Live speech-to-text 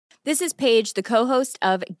This is Paige, the co-host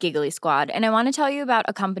of Giggly Squad, and I want to tell you about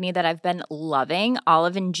a company that I've been loving,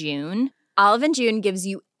 Olive & June. Olive & June gives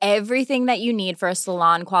you everything that you need for a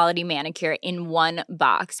salon-quality manicure in one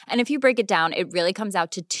box. And if you break it down, it really comes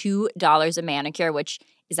out to $2 a manicure, which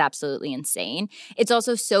is absolutely insane. It's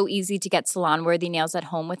also so easy to get salon-worthy nails at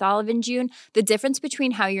home with Olive & June. The difference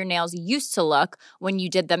between how your nails used to look when you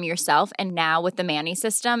did them yourself and now with the Mani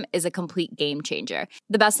system is a complete game changer.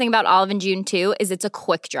 The best thing about Olive & June, too, is it's a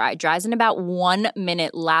quick dry. Dries in about 1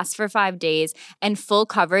 minute, lasts for 5 days, and full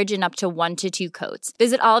coverage in up to 1 to 2 coats.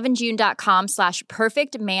 Visit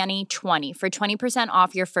oliveandjune.com/perfectmani20 for 20%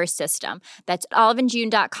 off your first system. That's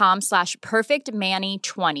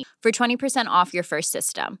oliveandjune.com/perfectmani20 for 20% off your first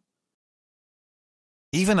system.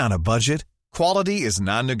 Even on a budget, quality is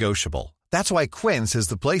non-negotiable. That's why Quince is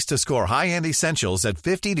the place to score high-end essentials at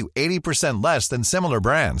 50 to 80% less than similar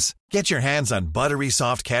brands. Get your hands on buttery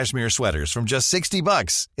soft cashmere sweaters from just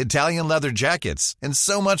 $60, Italian leather jackets, and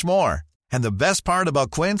so much more. And the best part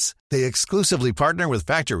about Quince, they exclusively partner with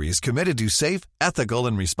factories committed to safe, ethical,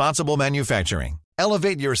 and responsible manufacturing.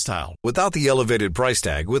 Elevate your style without the elevated price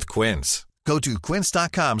tag with Quince. Go to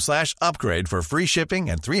quince.com/upgrade for free shipping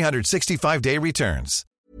and 365-day returns.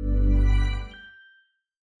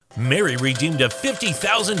 Mary redeemed a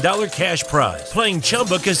 $50,000 cash prize playing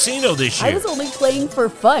Chumba Casino this year. I was only playing for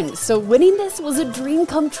fun, so winning this was a dream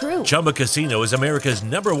come true. Chumba Casino is America's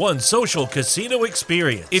 #1 social casino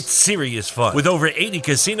experience. It's serious fun. With over 80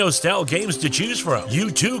 casino-style games to choose from,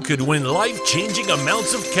 you too could win life-changing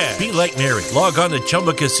amounts of cash. Be like Mary. Log on to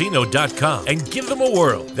ChumbaCasino.com and give them a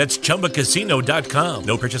whirl. That's ChumbaCasino.com.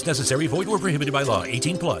 No purchase necessary. Void where prohibited by law.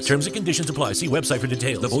 18 plus. Terms and conditions apply. See website for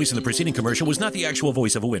details. The voice in the preceding commercial was not the actual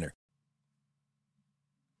voice of a winner.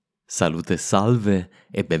 Salute e salve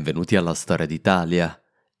e benvenuti alla Storia d'Italia,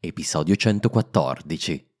 episodio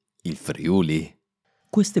 114, il Friuli.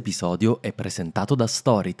 Questo episodio è presentato da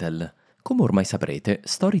Storytel. Come ormai saprete,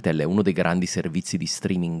 Storytel è uno dei grandi servizi di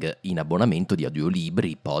streaming in abbonamento di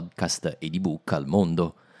audiolibri, podcast ed ebook al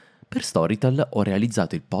mondo. Per Storytel ho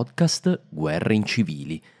realizzato il podcast Guerre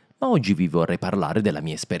incivili, ma oggi vi vorrei parlare della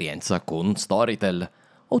mia esperienza con Storytel.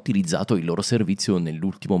 Ho utilizzato il loro servizio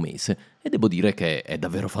nell'ultimo mese e devo dire che è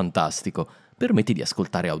davvero fantastico. Permette di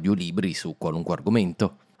ascoltare audiolibri su qualunque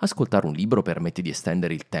argomento. Ascoltare un libro permette di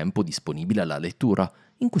estendere il tempo disponibile alla lettura.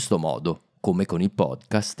 In questo modo, come con il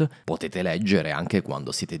podcast, potete leggere anche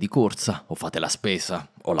quando siete di corsa, o fate la spesa,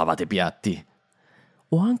 o lavate piatti.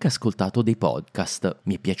 Ho anche ascoltato dei podcast.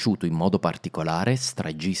 Mi è piaciuto in modo particolare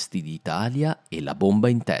Stragisti d'Italia e La bomba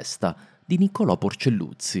in testa di Niccolò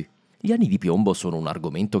Porcelluzzi. Gli anni di piombo sono un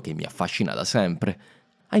argomento che mi affascina da sempre.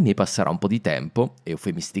 Ahimè passerà un po' di tempo,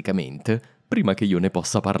 eufemisticamente, prima che io ne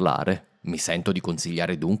possa parlare. Mi sento di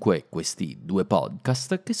consigliare dunque questi 2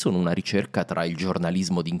 podcast che sono una ricerca tra il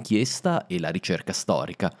giornalismo d'inchiesta e la ricerca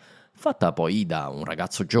storica, fatta poi da un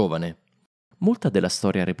ragazzo giovane. Molta della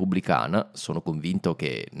storia repubblicana, sono convinto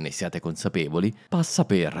che ne siate consapevoli, passa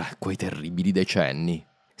per quei terribili decenni.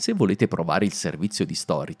 Se volete provare il servizio di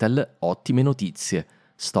Storytel, ottime notizie.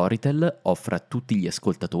 Storytel offre a tutti gli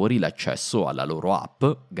ascoltatori l'accesso alla loro app,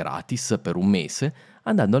 gratis per 1 mese,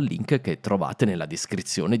 andando al link che trovate nella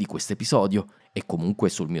descrizione di questo episodio e comunque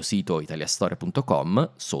sul mio sito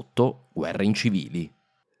italiastoria.com sotto Guerre incivili.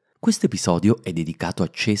 Questo episodio è dedicato a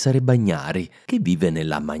Cesare Bagnari, che vive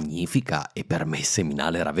nella magnifica e per me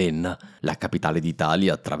seminale Ravenna, la capitale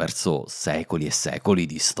d'Italia attraverso secoli e secoli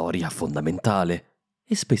di storia fondamentale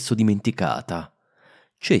e spesso dimenticata.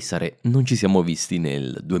 Cesare, non ci siamo visti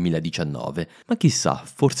nel 2019, ma chissà,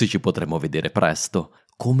 forse ci potremo vedere presto.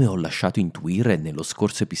 Come ho lasciato intuire nello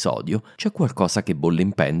scorso episodio, c'è qualcosa che bolle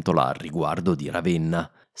in pentola al riguardo di Ravenna.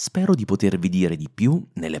 Spero di potervi dire di più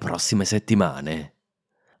nelle prossime settimane.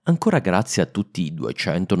 Ancora grazie a tutti i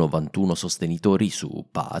 291 sostenitori su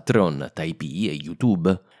Patreon, Tipeee e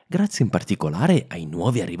YouTube. Grazie in particolare ai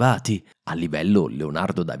nuovi arrivati. A livello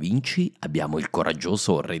Leonardo da Vinci abbiamo il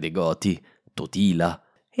coraggioso Re dei Goti, Totila,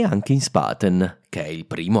 e anche in Spaten, che è il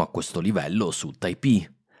primo a questo livello su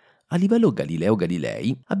Tipeee. A livello Galileo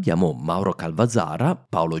Galilei abbiamo Mauro Calvazara,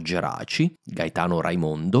 Paolo Geraci, Gaetano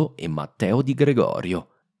Raimondo e Matteo Di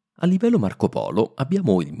Gregorio. A livello Marco Polo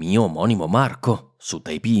abbiamo il mio omonimo Marco, su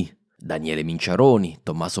Tipeee, Daniele Minciaroni,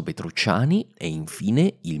 Tommaso Petrucciani e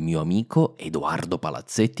infine il mio amico Edoardo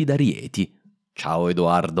Palazzetti da Rieti. Ciao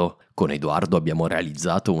Edoardo! Con Edoardo abbiamo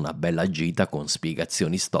realizzato una bella gita con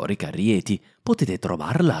spiegazioni storiche a Rieti. Potete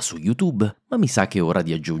trovarla su YouTube, ma mi sa che è ora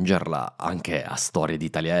di aggiungerla anche a Storia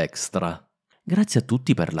d'Italia Extra. Grazie a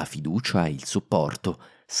tutti per la fiducia e il supporto.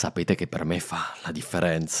 Sapete che per me fa la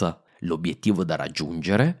differenza. L'obiettivo da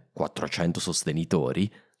raggiungere, 400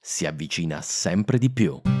 sostenitori, si avvicina sempre di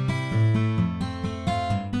più.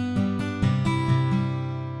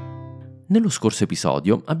 Nello scorso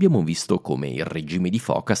episodio abbiamo visto come il regime di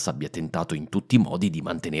Phocas abbia tentato in tutti i modi di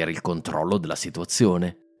mantenere il controllo della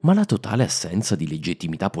situazione, ma la totale assenza di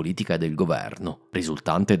legittimità politica del governo,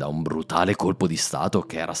 risultante da un brutale colpo di stato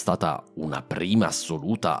che era stata una prima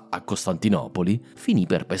assoluta a Costantinopoli, finì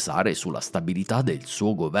per pesare sulla stabilità del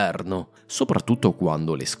suo governo, soprattutto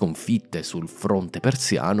quando le sconfitte sul fronte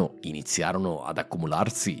persiano iniziarono ad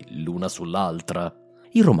accumularsi l'una sull'altra.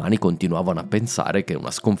 I romani continuavano a pensare che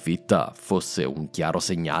una sconfitta fosse un chiaro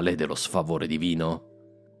segnale dello sfavore divino.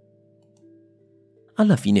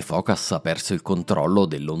 Alla fine Phocas ha perso il controllo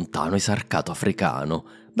del lontano esarcato africano,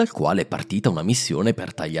 dal quale è partita una missione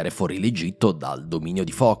per tagliare fuori l'Egitto dal dominio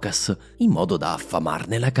di Phocas, in modo da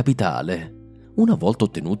affamarne la capitale. Una volta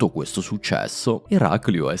ottenuto questo successo,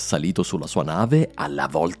 Eraclio è salito sulla sua nave alla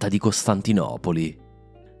volta di Costantinopoli.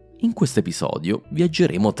 In questo episodio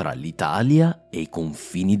viaggeremo tra l'Italia e i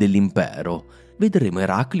confini dell'impero. Vedremo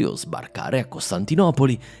Eraclio sbarcare a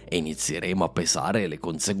Costantinopoli e inizieremo a pesare le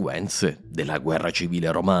conseguenze della guerra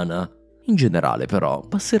civile romana. In generale, però,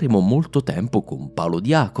 passeremo molto tempo con Paolo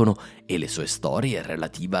Diacono e le sue storie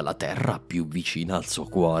relative alla terra più vicina al suo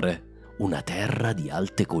cuore. Una terra di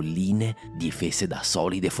alte colline difese da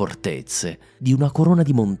solide fortezze, di una corona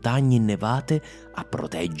di montagne innevate a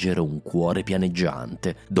proteggere un cuore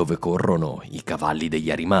pianeggiante, dove corrono i cavalli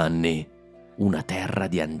degli Arimanni. Una terra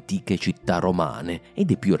di antiche città romane e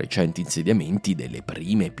dei più recenti insediamenti delle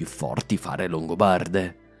prime e più forti fare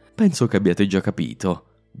longobarde. Penso che abbiate già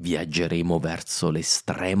capito. Viaggeremo verso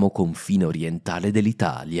l'estremo confine orientale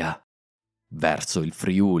dell'Italia, verso il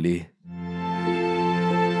Friuli.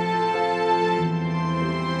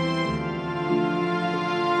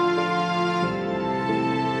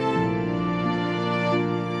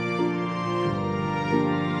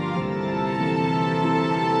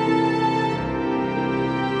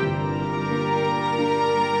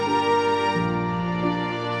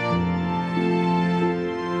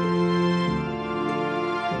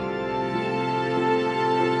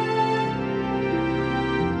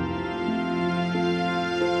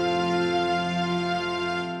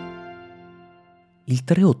 Il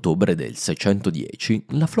 3 ottobre del 610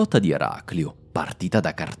 la flotta di Eraclio, partita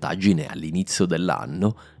da Cartagine all'inizio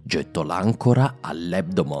dell'anno, gettò l'ancora a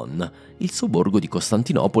Lebdomon, il sobborgo di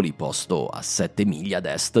Costantinopoli posto a 7 miglia ad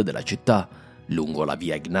est della città, lungo la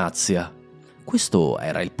via Ignazia. Questo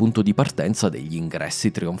era il punto di partenza degli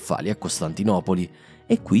ingressi trionfali a Costantinopoli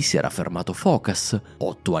e qui si era fermato Phocas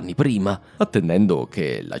 8 anni prima, attendendo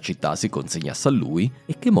che la città si consegnasse a lui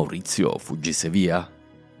e che Maurizio fuggisse via.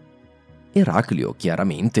 Eraclio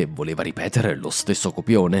chiaramente voleva ripetere lo stesso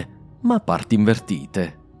copione, ma a parti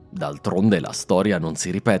invertite. D'altronde la storia non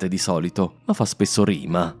si ripete di solito, ma fa spesso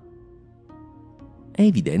rima. È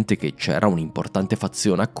evidente che c'era un'importante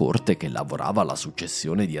fazione a corte che lavorava alla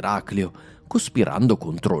successione di Eraclio, cospirando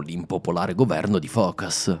contro l'impopolare governo di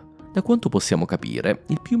Phocas. Da quanto possiamo capire,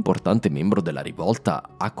 il più importante membro della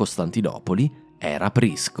rivolta a Costantinopoli era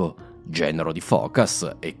Prisco, genero di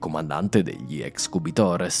Phocas e comandante degli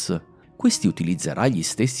Excubitores. Questi utilizzerà gli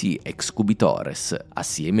stessi Excubitores,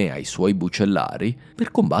 assieme ai suoi bucellari,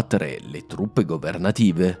 per combattere le truppe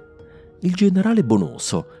governative. Il generale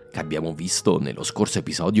Bonoso, che abbiamo visto nello scorso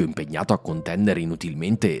episodio impegnato a contendere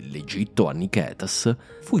inutilmente l'Egitto a Nicetas,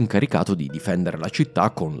 fu incaricato di difendere la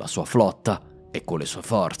città con la sua flotta e con le sue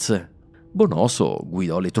forze. Bonoso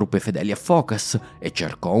guidò le truppe fedeli a Phocas e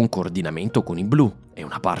cercò un coordinamento con i Blu e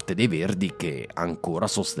una parte dei Verdi che ancora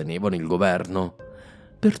sostenevano il governo.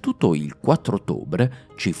 Per tutto il 4 ottobre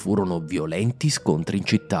ci furono violenti scontri in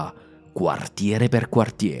città, quartiere per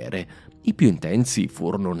quartiere. I più intensi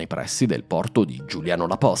furono nei pressi del porto di Giuliano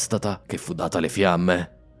l'Apostata, che fu data alle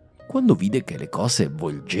fiamme. Quando vide che le cose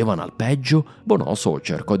volgevano al peggio, Bonoso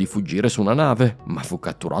cercò di fuggire su una nave, ma fu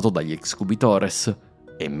catturato dagli Excubitores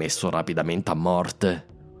e messo rapidamente a morte.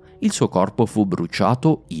 Il suo corpo fu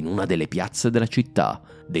bruciato in una delle piazze della città,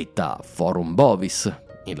 detta Forum Bovis,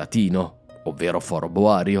 in latino, ovvero Foro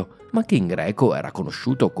Boario, ma che in greco era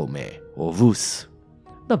conosciuto come Ovus.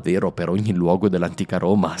 Davvero per ogni luogo dell'antica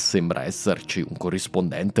Roma sembra esserci un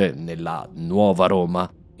corrispondente nella nuova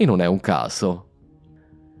Roma, e non è un caso.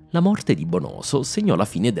 La morte di Bonoso segnò la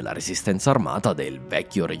fine della resistenza armata del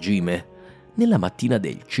vecchio regime. Nella mattina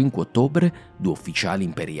del 5 ottobre, 2 ufficiali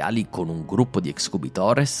imperiali con un gruppo di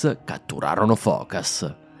Excubitores catturarono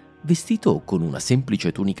Phocas. Vestito con una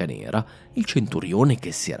semplice tunica nera, il centurione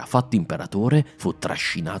che si era fatto imperatore fu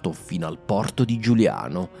trascinato fino al porto di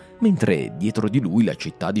Giuliano, mentre dietro di lui la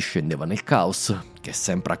città discendeva nel caos, che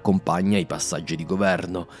sempre accompagna i passaggi di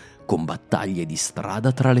governo, con battaglie di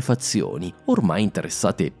strada tra le fazioni, ormai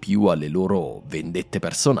interessate più alle loro vendette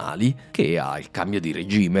personali che al cambio di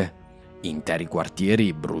regime. Interi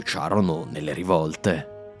quartieri bruciarono nelle rivolte.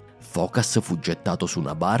 Focas fu gettato su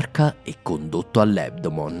una barca e condotto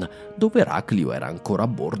all'Ebdomon, dove Eraclio era ancora a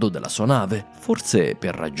bordo della sua nave, forse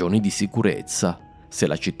per ragioni di sicurezza. Se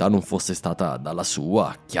la città non fosse stata dalla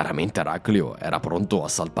sua, chiaramente Eraclio era pronto a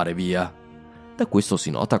salpare via. Da questo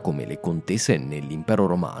si nota come le contese nell'impero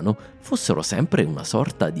romano fossero sempre una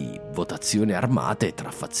sorta di votazioni armate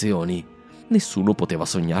tra fazioni. Nessuno poteva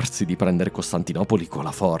sognarsi di prendere Costantinopoli con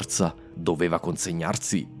la forza, doveva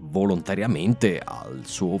consegnarsi volontariamente al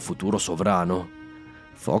suo futuro sovrano.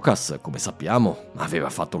 Focas, come sappiamo, aveva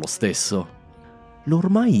fatto lo stesso.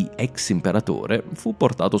 L'ormai ex imperatore fu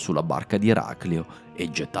portato sulla barca di Eraclio e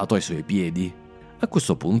gettato ai suoi piedi. A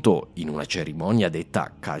questo punto, in una cerimonia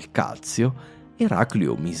detta calcazio,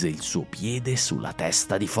 Eraclio mise il suo piede sulla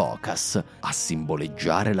testa di Focas a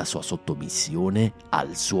simboleggiare la sua sottomissione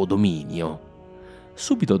al suo dominio.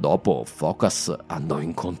 Subito dopo, Focas andò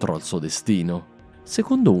incontro al suo destino.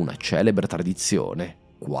 Secondo una celebre tradizione,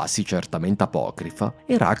 quasi certamente apocrifa,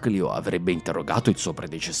 Eraclio avrebbe interrogato il suo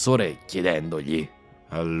predecessore chiedendogli: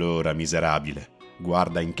 «Allora, miserabile,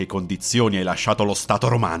 guarda in che condizioni hai lasciato lo Stato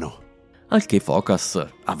romano!» Al che Focas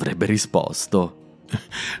avrebbe risposto: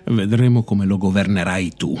 «Vedremo come lo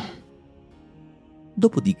governerai tu».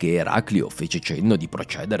 Dopodiché Eraclio fece cenno di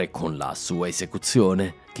procedere con la sua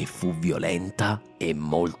esecuzione, che fu violenta e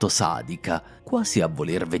molto sadica, quasi a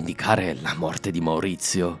voler vendicare la morte di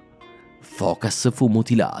Maurizio. Focas fu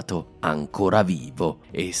mutilato, ancora vivo,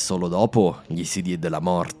 e solo dopo gli si diede la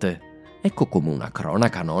morte. Ecco come una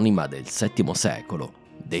cronaca anonima del VII secolo,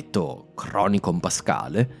 detto Chronicon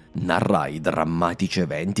Pascale, narra i drammatici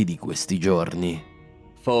eventi di questi giorni.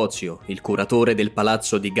 Fozio, il curatore del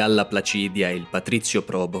palazzo di Galla Placidia e il patrizio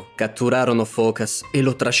Probo catturarono Focas e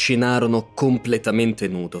lo trascinarono completamente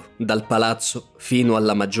nudo dal palazzo fino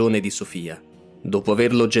alla magione di Sofia. Dopo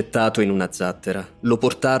averlo gettato in una zattera, lo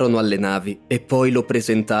portarono alle navi e poi lo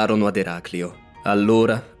presentarono ad Eraclio.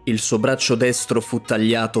 Allora il suo braccio destro fu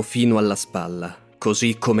tagliato fino alla spalla,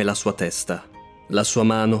 così come la sua testa. La sua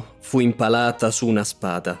mano fu impalata su una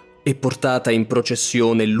spada e portata in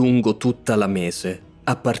processione lungo tutta la mese,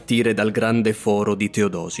 a partire dal grande foro di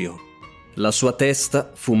Teodosio. La sua testa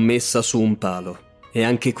fu messa su un palo e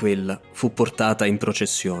anche quella fu portata in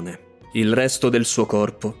processione. Il resto del suo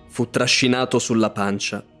corpo fu trascinato sulla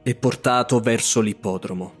pancia e portato verso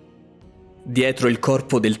l'ippodromo. Dietro il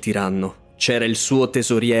corpo del tiranno c'era il suo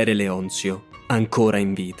tesoriere Leonzio, ancora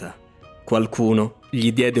in vita. Qualcuno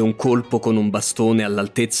gli diede un colpo con un bastone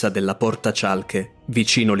all'altezza della porta cialche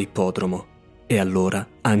vicino l'ippodromo e allora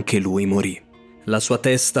anche lui morì. La sua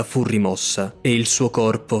testa fu rimossa e il suo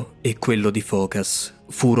corpo e quello di Focas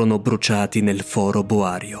furono bruciati nel foro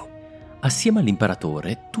boario. Assieme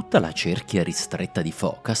all'imperatore, tutta la cerchia ristretta di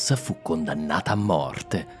Focas fu condannata a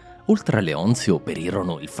morte. Oltre a Leonzio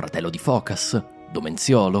perirono il fratello di Focas,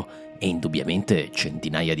 Domenziolo, e indubbiamente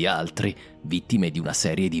centinaia di altri, vittime di una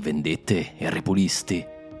serie di vendette e repulisti.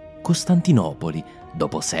 Costantinopoli,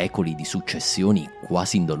 dopo secoli di successioni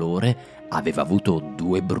quasi indolore, aveva avuto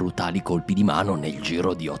 2 brutali colpi di mano nel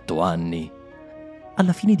giro di 8 anni.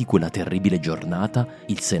 Alla fine di quella terribile giornata,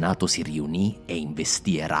 il Senato si riunì e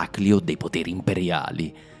investì Eraclio dei poteri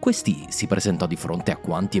imperiali. Questi si presentò di fronte a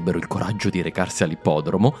quanti ebbero il coraggio di recarsi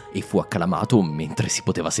all'ippodromo e fu acclamato mentre si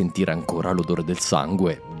poteva sentire ancora l'odore del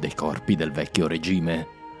sangue dei corpi del vecchio regime.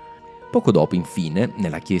 Poco dopo, infine,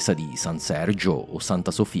 nella chiesa di San Sergio o Santa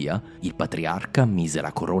Sofia, il patriarca mise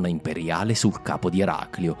la corona imperiale sul capo di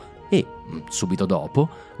Eraclio e, subito dopo,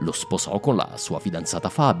 lo sposò con la sua fidanzata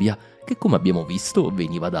Fabia, che come abbiamo visto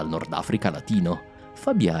veniva dal Nord Africa latino.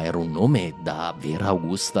 Fabia era un nome da vera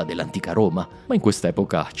Augusta dell'antica Roma, ma in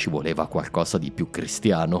quest'epoca ci voleva qualcosa di più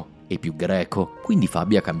cristiano e più greco, quindi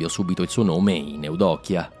Fabia cambiò subito il suo nome in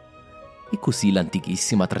Eudochia. E così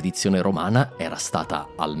l'antichissima tradizione romana era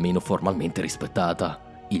stata almeno formalmente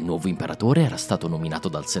rispettata. Il nuovo imperatore era stato nominato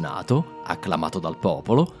dal Senato, acclamato dal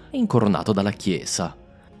popolo e incoronato dalla Chiesa.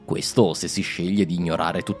 Questo se si sceglie di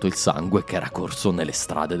ignorare tutto il sangue che era corso nelle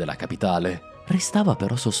strade della capitale. Restava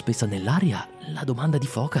però sospesa nell'aria la domanda di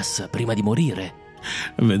Focas prima di morire.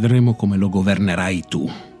 «Vedremo come lo governerai tu».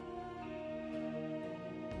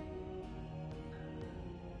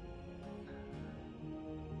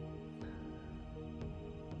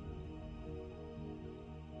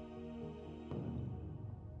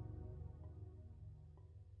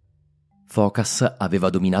 Focas aveva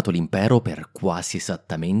dominato l'impero per quasi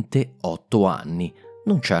esattamente 8 anni,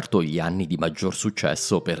 non certo gli anni di maggior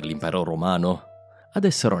successo per l'impero romano. Ad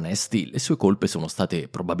essere onesti, le sue colpe sono state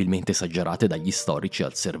probabilmente esagerate dagli storici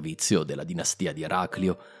al servizio della dinastia di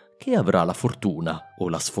Eraclio, che avrà la fortuna, o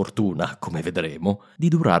la sfortuna, come vedremo, di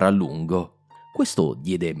durare a lungo. Questo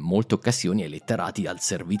diede molte occasioni ai letterati al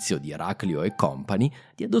servizio di Eraclio e compagni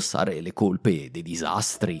di addossare le colpe dei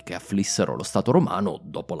disastri che afflissero lo Stato romano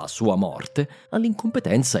dopo la sua morte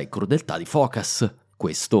all'incompetenza e crudeltà di Focas.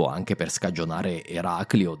 Questo anche per scagionare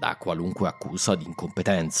Eraclio da qualunque accusa di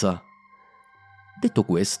incompetenza. Detto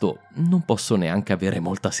questo, non posso neanche avere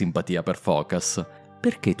molta simpatia per Focas,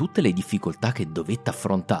 perché tutte le difficoltà che dovette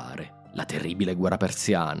affrontare, la terribile guerra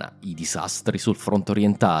persiana, i disastri sul fronte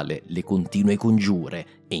orientale, le continue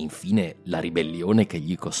congiure e infine la ribellione che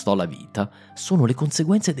gli costò la vita, sono le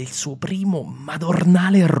conseguenze del suo primo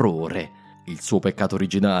madornale errore, il suo peccato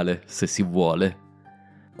originale, se si vuole.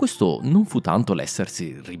 Questo non fu tanto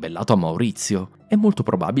l'essersi ribellato a Maurizio, è molto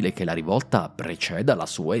probabile che la rivolta preceda la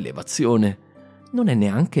sua elevazione. Non è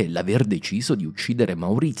neanche l'aver deciso di uccidere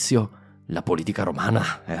Maurizio. La politica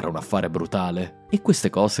romana era un affare brutale e queste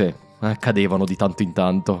cose accadevano di tanto in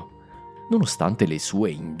tanto. Nonostante le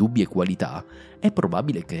sue indubbie qualità, è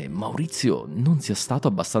probabile che Maurizio non sia stato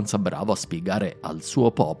abbastanza bravo a spiegare al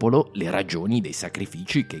suo popolo le ragioni dei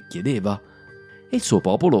sacrifici che chiedeva. E il suo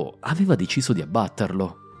popolo aveva deciso di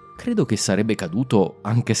abbatterlo. Credo che sarebbe caduto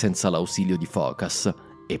anche senza l'ausilio di Focas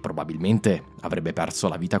e probabilmente avrebbe perso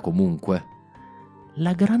la vita comunque.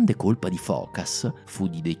 La grande colpa di Focas fu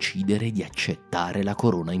di decidere di accettare la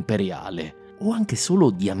corona imperiale, o anche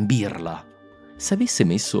solo di ambirla. Se avesse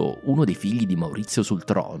messo uno dei figli di Maurizio sul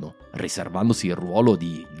trono, riservandosi il ruolo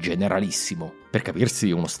di generalissimo, per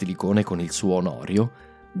capirsi uno stilicone con il suo Onorio,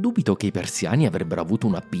 dubito che i persiani avrebbero avuto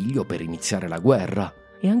un appiglio per iniziare la guerra,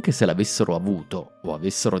 e anche se l'avessero avuto o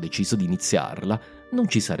avessero deciso di iniziarla, non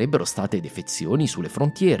ci sarebbero state defezioni sulle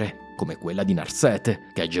frontiere, come quella di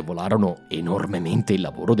Narsete, che agevolarono enormemente il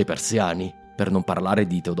lavoro dei persiani, per non parlare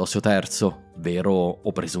di Teodosio III, vero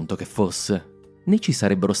o presunto che fosse. Né ci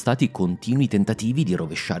sarebbero stati continui tentativi di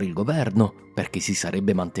rovesciare il governo, perché si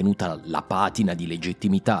sarebbe mantenuta la patina di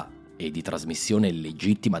legittimità e di trasmissione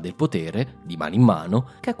legittima del potere, di mano in mano,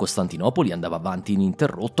 che a Costantinopoli andava avanti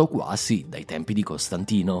ininterrotto quasi dai tempi di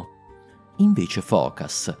Costantino. Invece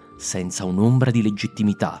Focas, senza un'ombra di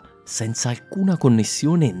legittimità, senza alcuna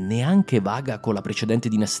connessione neanche vaga con la precedente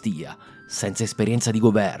dinastia, senza esperienza di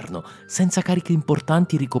governo, senza cariche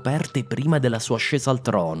importanti ricoperte prima della sua ascesa al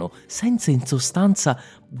trono, senza in sostanza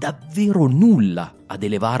davvero nulla ad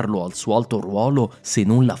elevarlo al suo alto ruolo se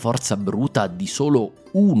non la forza bruta di solo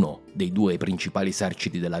uno dei due principali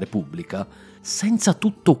eserciti della Repubblica, senza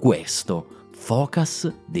tutto questo,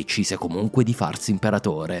 Focas decise comunque di farsi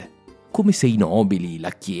imperatore. Come se i nobili, la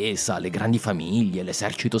chiesa, le grandi famiglie,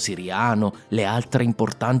 l'esercito siriano, le altre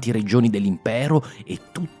importanti regioni dell'impero e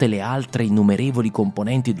tutte le altre innumerevoli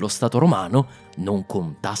componenti dello Stato romano non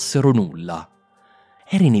contassero nulla.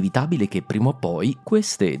 Era inevitabile che prima o poi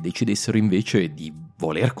queste decidessero invece di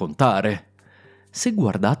voler contare. Se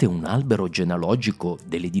guardate un albero genealogico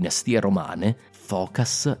delle dinastie romane,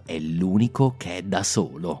 Focas è l'unico che è da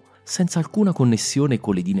solo, senza alcuna connessione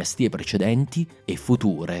con le dinastie precedenti e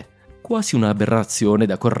future. Quasi un'aberrazione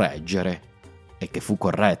da correggere, e che fu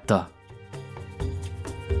corretta.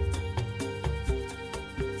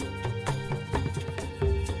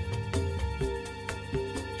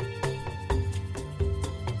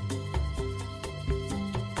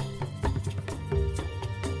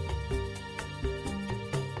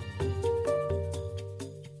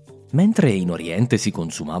 Mentre in Oriente si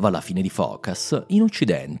consumava la fine di Focas, in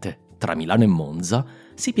Occidente, tra Milano e Monza,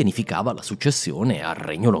 si pianificava la successione al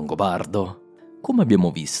regno longobardo. Come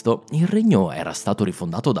abbiamo visto, il regno era stato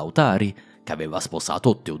rifondato da Autari, che aveva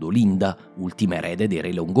sposato Teodolinda, ultima erede dei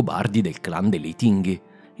re longobardi del clan dei Leitinghi,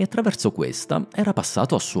 e attraverso questa era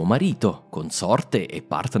passato a suo marito, consorte e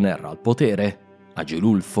partner al potere,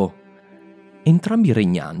 Agilulfo. Entrambi i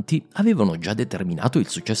regnanti avevano già determinato il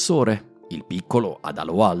successore, il piccolo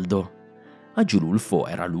Adaloaldo. Agilulfo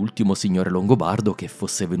era l'ultimo signore longobardo che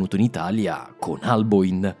fosse venuto in Italia con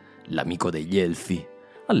Alboin, l'amico degli Elfi.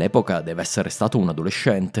 All'epoca deve essere stato un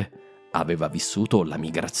adolescente. Aveva vissuto la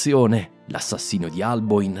migrazione, l'assassinio di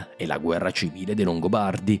Alboin e la guerra civile dei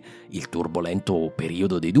Longobardi, il turbolento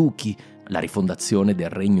periodo dei Duchi, la rifondazione del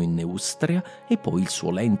regno in Neustria e poi il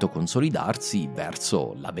suo lento consolidarsi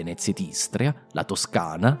verso la Venezia ed Istria, la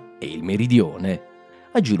Toscana e il Meridione.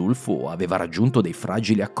 Agilulfo aveva raggiunto dei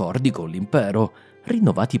fragili accordi con l'impero,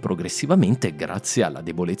 rinnovati progressivamente grazie alla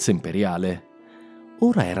debolezza imperiale.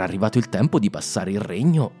 Ora era arrivato il tempo di passare il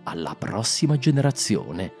regno alla prossima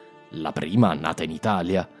generazione, la prima nata in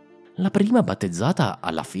Italia, la prima battezzata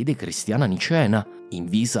alla fede cristiana nicena,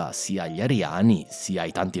 invisa sia agli ariani sia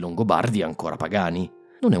ai tanti longobardi ancora pagani.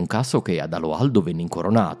 Non è un caso che Adaloaldo venne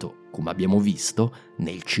incoronato, come abbiamo visto,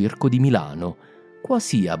 nel circo di Milano,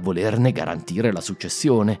 quasi a volerne garantire la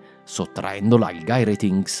successione, sottraendola al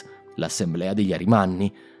Gairetings, l'assemblea degli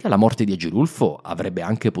Arimanni, che alla morte di Agilulfo avrebbe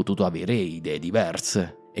anche potuto avere idee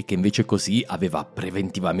diverse, e che invece così aveva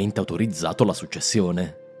preventivamente autorizzato la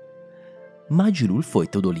successione. Ma Agilulfo e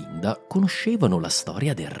Teodolinda conoscevano la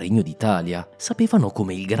storia del Regno d'Italia, sapevano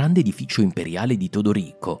come il grande edificio imperiale di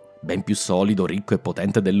Teodorico, ben più solido, ricco e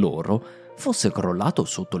potente del loro, fosse crollato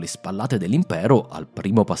sotto le spallate dell'impero al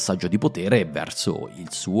primo passaggio di potere verso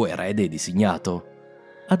il suo erede designato.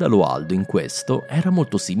 Adaloaldo in questo era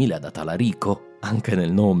molto simile ad Atalarico, anche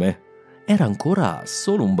nel nome. Era ancora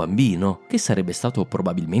solo un bambino, che sarebbe stato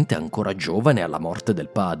probabilmente ancora giovane alla morte del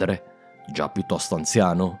padre, già piuttosto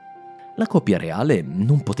anziano. La coppia reale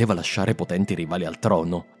non poteva lasciare potenti rivali al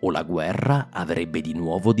trono, o la guerra avrebbe di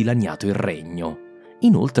nuovo dilaniato il regno.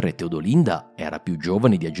 Inoltre Teodolinda era più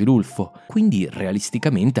giovane di Agilulfo, quindi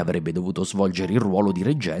realisticamente avrebbe dovuto svolgere il ruolo di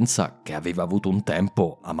reggenza che aveva avuto un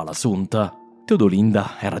tempo a Malasunta.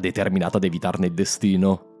 Teodolinda era determinata ad evitarne il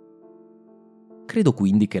destino. Credo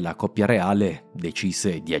quindi che la coppia reale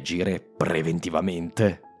decise di agire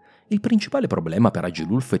preventivamente. Il principale problema per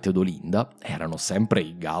Agilulfo e Teodolinda erano sempre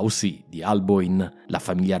i Gausi di Alboin, la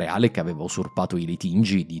famiglia reale che aveva usurpato i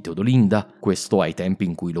litingi di Teodolinda, questo ai tempi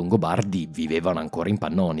in cui i Longobardi vivevano ancora in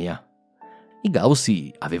Pannonia. I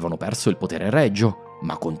Gausi avevano perso il potere regio,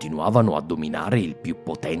 ma continuavano a dominare il più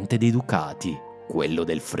potente dei ducati, quello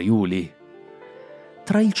del Friuli.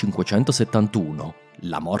 Tra il 571,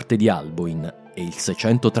 la morte di Alboin, e il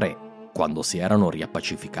 603, quando si erano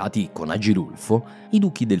riappacificati con Agilulfo, i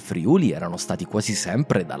duchi del Friuli erano stati quasi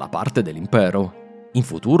sempre dalla parte dell'impero. In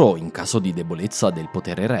futuro, in caso di debolezza del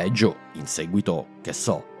potere regio, in seguito,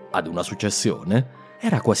 ad una successione,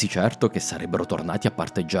 era quasi certo che sarebbero tornati a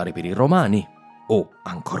parteggiare per i Romani, o,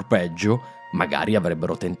 ancor peggio, magari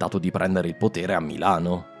avrebbero tentato di prendere il potere a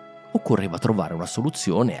Milano. Occorreva trovare una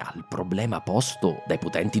soluzione al problema posto dai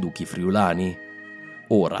potenti duchi friulani.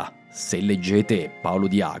 Ora, se leggete Paolo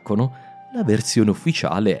Diacono, la versione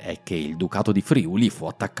ufficiale è che il Ducato di Friuli fu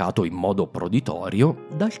attaccato in modo proditorio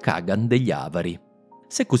dal Kagan degli Avari.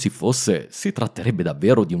 Se così fosse, si tratterebbe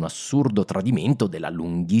davvero di un assurdo tradimento della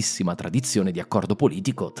lunghissima tradizione di accordo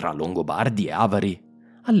politico tra Longobardi e Avari,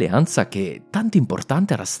 alleanza che tanto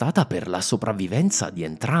importante era stata per la sopravvivenza di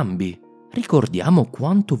entrambi. Ricordiamo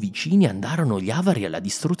quanto vicini andarono gli Avari alla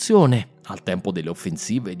distruzione, al tempo delle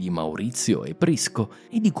offensive di Maurizio e Prisco,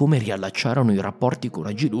 e di come riallacciarono i rapporti con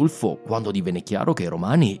Agilulfo quando divenne chiaro che i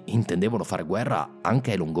Romani intendevano fare guerra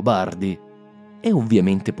anche ai Longobardi. È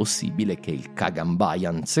ovviamente possibile che il Kagan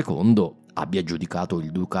Bajan II abbia giudicato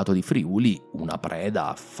il Ducato di Friuli una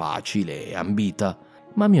preda facile e ambita,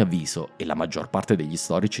 ma a mio avviso, e la maggior parte degli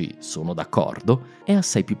storici sono d'accordo, è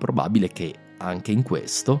assai più probabile che, anche in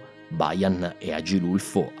questo, Bajan e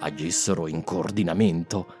Agilulfo agissero in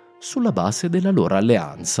coordinamento sulla base della loro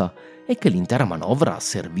alleanza e che l'intera manovra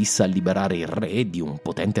servisse a liberare il re di un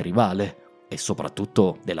potente rivale e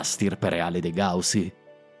soprattutto della stirpe reale dei Gausi.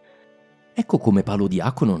 Ecco come Paolo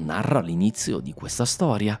Diacono narra l'inizio di questa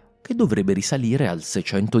storia, che dovrebbe risalire al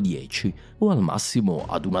 610 o al massimo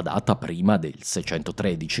ad una data prima del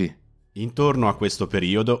 613. Intorno a questo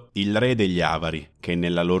periodo, il re degli Avari, che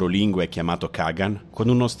nella loro lingua è chiamato Kagan, con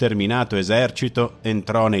uno sterminato esercito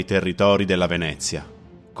entrò nei territori della Venezia.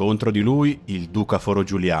 Contro di lui il duca Foro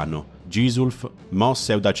Giuliano, Gisulf,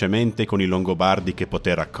 mosse audacemente con i Longobardi che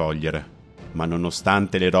poté raccogliere. Ma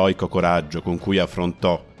nonostante l'eroico coraggio con cui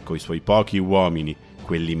affrontò, coi suoi pochi uomini,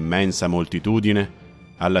 quell'immensa moltitudine,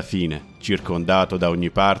 alla fine, circondato da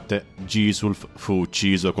ogni parte, Gisulf fu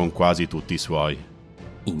ucciso con quasi tutti i suoi.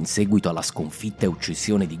 In seguito alla sconfitta e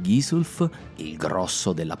uccisione di Gisulf, il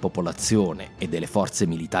grosso della popolazione e delle forze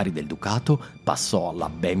militari del ducato passò alla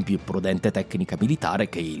ben più prudente tecnica militare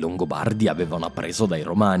che i Longobardi avevano appreso dai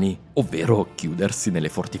Romani, ovvero chiudersi nelle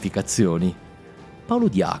fortificazioni. Paolo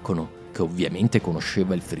Diacono, che ovviamente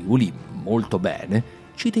conosceva il Friuli molto bene,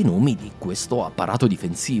 cita i nomi di questo apparato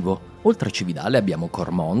difensivo. Oltre a Cividale abbiamo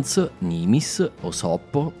Cormons, Nimis,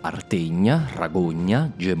 Osoppo, Artegna,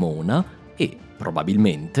 Ragogna, Gemona e,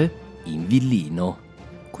 probabilmente, Invillino.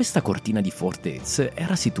 Questa cortina di fortezze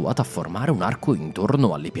era situata a formare un arco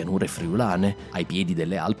intorno alle pianure friulane, ai piedi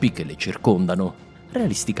delle Alpi che le circondano.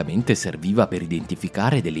 Realisticamente serviva per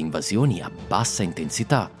identificare delle invasioni a bassa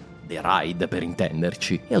intensità, dei raid per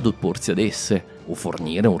intenderci, e ad opporsi ad esse, o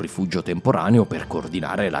fornire un rifugio temporaneo per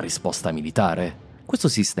coordinare la risposta militare. Questo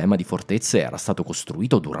sistema di fortezze era stato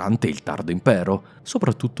costruito durante il tardo impero,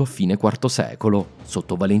 soprattutto a fine IV secolo,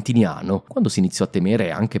 sotto Valentiniano, quando si iniziò a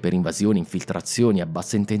temere anche per invasioni e infiltrazioni a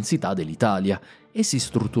bassa intensità dell'Italia, e si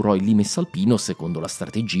strutturò il limes alpino secondo la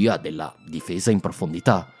strategia della difesa in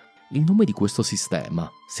profondità. Il nome di questo sistema,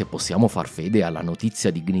 se possiamo far fede alla notizia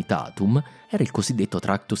Dignitatum, era il cosiddetto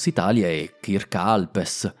Tractus Italiae Circa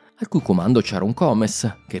Alpes, al cui comando c'era un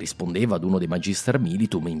comes, che rispondeva ad uno dei Magister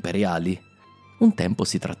Militum imperiali. Un tempo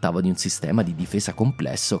si trattava di un sistema di difesa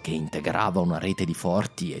complesso che integrava una rete di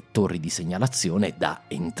forti e torri di segnalazione da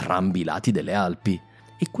entrambi i lati delle Alpi,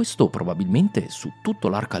 e questo probabilmente su tutto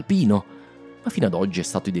l'arco alpino, ma fino ad oggi è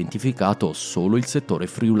stato identificato solo il settore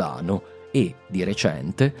friulano e, di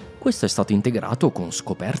recente, questo è stato integrato con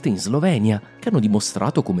scoperte in Slovenia che hanno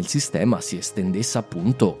dimostrato come il sistema si estendesse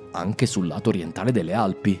appunto anche sul lato orientale delle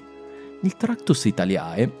Alpi. Il Tractus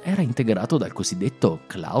Italiae era integrato dal cosiddetto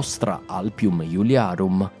Claustra Alpium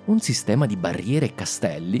Iuliarum, un sistema di barriere e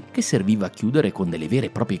castelli che serviva a chiudere con delle vere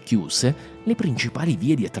e proprie chiuse le principali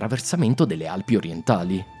vie di attraversamento delle Alpi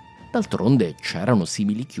orientali. D'altronde c'erano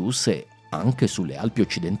simili chiuse anche sulle Alpi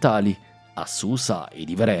occidentali, a Susa ed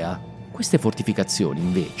Ivrea. Queste fortificazioni,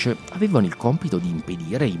 invece, avevano il compito di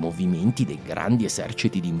impedire i movimenti dei grandi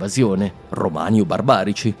eserciti di invasione, romani o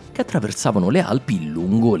barbarici, che attraversavano le Alpi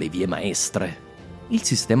lungo le vie maestre. Il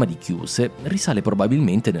sistema di chiuse risale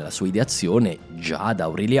probabilmente nella sua ideazione già ad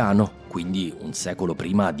Aureliano, quindi un secolo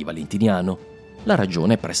prima di Valentiniano. La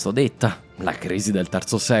ragione è presto detta, la crisi del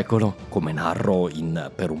III secolo, come narro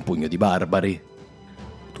in Per un pugno di barbari.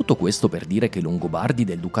 Tutto questo per dire che i Longobardi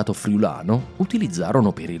del Ducato Friulano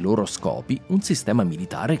utilizzarono per i loro scopi un sistema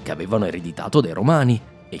militare che avevano ereditato dai Romani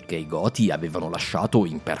e che i Goti avevano lasciato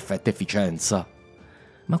in perfetta efficienza.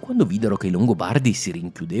 Ma quando videro che i Longobardi si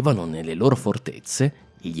rinchiudevano nelle loro fortezze,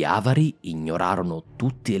 gli Avari ignorarono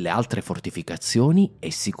tutte le altre fortificazioni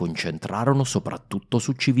e si concentrarono soprattutto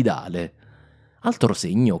su Cividale. Altro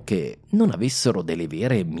segno che non avessero delle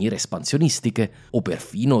vere mire espansionistiche o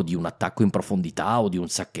perfino di un attacco in profondità o di un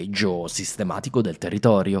saccheggio sistematico del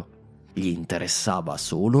territorio. Gli interessava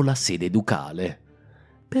solo la sede ducale.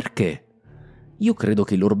 Perché? Io credo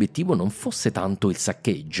che il loro obiettivo non fosse tanto il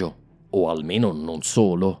saccheggio, o almeno non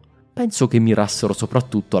solo. Penso che mirassero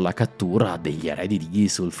soprattutto alla cattura degli eredi di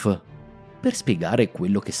Gisulf. Per spiegare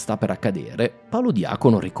quello che sta per accadere, Paolo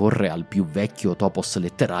Diacono ricorre al più vecchio topos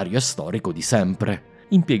letterario e storico di sempre,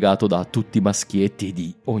 impiegato da tutti i maschietti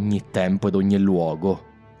di ogni tempo ed ogni luogo.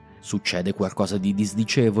 Succede qualcosa di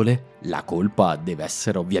disdicevole? La colpa deve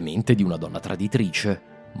essere ovviamente di una donna traditrice.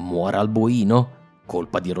 Muore Alboino?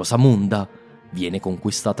 Colpa di Rosamunda. Viene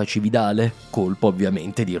conquistata Cividale? Colpa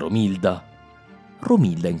ovviamente di Romilda.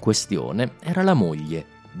 Romilda in questione era la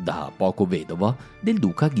moglie, da poco vedova, del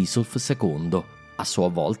duca Gisulf II, a sua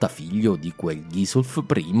volta figlio di quel Gisulf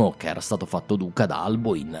I che era stato fatto duca da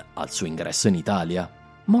Alboin al suo ingresso in Italia.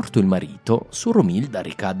 Morto il marito, su Romilda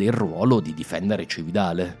ricade il ruolo di difendere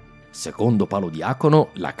Cividale. Secondo Paolo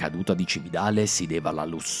Diacono, la caduta di Cividale si deve alla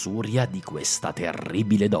lussuria di questa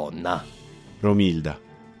terribile donna. Romilda,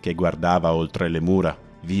 che guardava oltre le mura,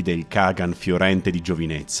 vide il Kagan fiorente di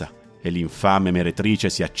giovinezza, e l'infame meretrice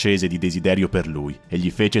si accese di desiderio per lui e gli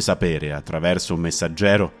fece sapere attraverso un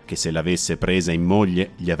messaggero che se l'avesse presa in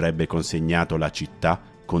moglie gli avrebbe consegnato la città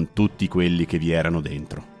con tutti quelli che vi erano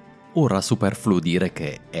dentro. Ora superfluo dire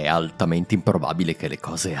che è altamente improbabile che le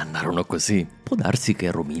cose andarono così. Può darsi che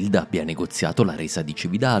Romilda abbia negoziato la resa di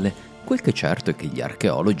Cividale. Quel che è certo è che gli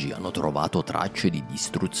archeologi hanno trovato tracce di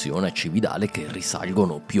distruzione a Cividale che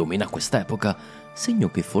risalgono più o meno a quest'epoca, segno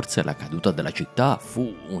che forse la caduta della città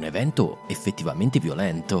fu un evento effettivamente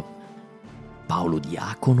violento. Paolo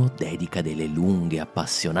Diacono dedica delle lunghe,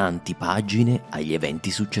 appassionanti pagine agli eventi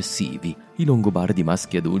successivi. I Longobardi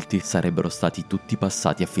maschi adulti sarebbero stati tutti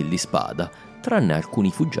passati a fil di spada, tranne alcuni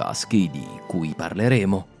fuggiaschi di cui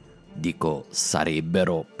parleremo. Dico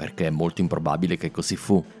sarebbero perché è molto improbabile che così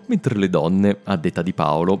fu, mentre le donne, a detta di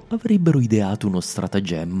Paolo, avrebbero ideato uno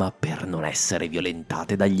stratagemma per non essere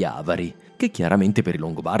violentate dagli Avari, che chiaramente per i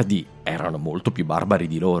Longobardi erano molto più barbari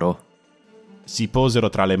di loro. Si posero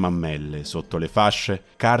tra le mammelle, sotto le fasce,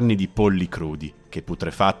 carni di polli crudi, che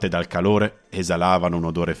putrefatte dal calore esalavano un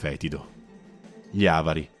odore fetido. Gli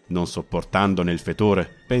Avari, non sopportandone il fetore,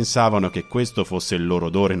 pensavano che questo fosse il loro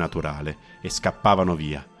odore naturale e scappavano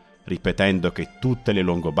via, ripetendo che tutte le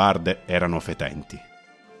Longobarde erano fetenti.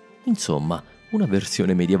 Insomma, una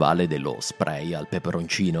versione medievale dello spray al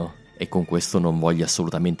peperoncino. E con questo non voglio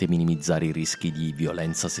assolutamente minimizzare i rischi di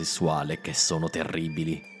violenza sessuale, che sono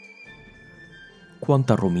terribili.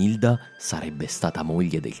 Quanto a Romilda, sarebbe stata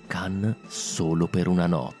moglie del Khan solo per una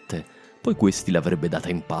notte, poi questi l'avrebbe data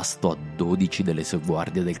in pasto a 12 delle sue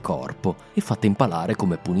guardie del corpo e fatta impalare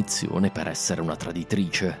come punizione per essere una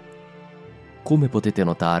traditrice. Come potete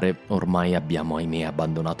notare, ormai abbiamo ahimè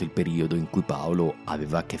abbandonato il periodo in cui Paolo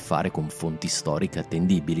aveva a che fare con fonti storiche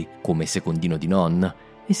attendibili, come Secondino di Nonna,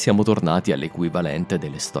 e siamo tornati all'equivalente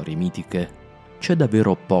delle storie mitiche. C'è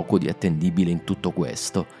davvero poco di attendibile in tutto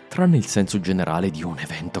questo, tranne il senso generale di un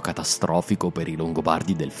evento catastrofico per i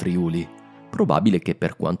Longobardi del Friuli. Probabile che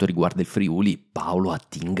per quanto riguarda il Friuli, Paolo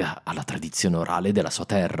attinga alla tradizione orale della sua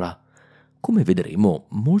terra. Come vedremo,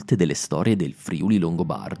 molte delle storie del Friuli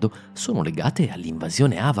longobardo sono legate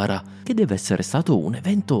all'invasione avara, che deve essere stato un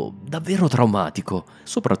evento davvero traumatico,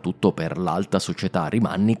 soprattutto per l'alta società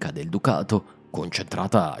rimannica del ducato,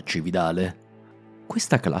 concentrata a Cividale.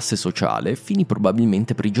 Questa classe sociale finì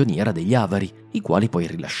probabilmente prigioniera degli avari, i quali poi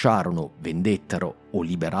rilasciarono, vendettero o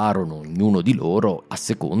liberarono ognuno di loro a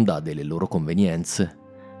seconda delle loro convenienze.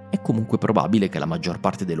 È comunque probabile che la maggior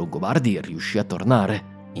parte dei Longobardi riuscì a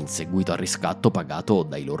tornare, in seguito al riscatto pagato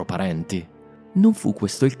dai loro parenti. Non fu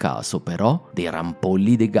questo il caso, però, dei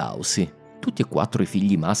Rampolli dei Gausi. Tutti e 4 i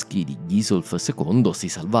figli maschi di Ghisulf II si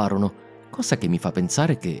salvarono, cosa che mi fa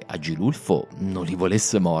pensare che Agilulfo non li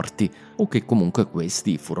volesse morti, o che comunque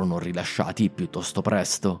questi furono rilasciati piuttosto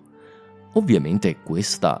presto. Ovviamente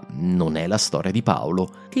questa non è la storia di Paolo,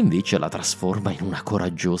 che invece la trasforma in una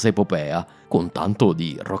coraggiosa epopea, con tanto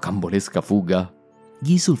di rocambolesca fuga.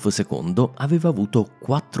 Ghisulf II aveva avuto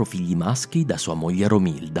 4 figli maschi da sua moglie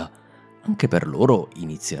Romilda. Anche per loro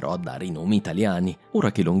inizierò a dare i nomi italiani,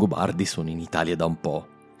 ora che i Longobardi sono in Italia da un po'.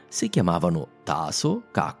 Si chiamavano Taso,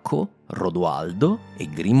 Cacco, Rodoaldo e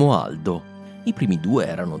Grimoaldo. I primi 2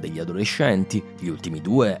 erano degli adolescenti, gli ultimi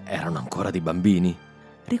 2 erano ancora dei bambini.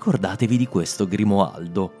 Ricordatevi di questo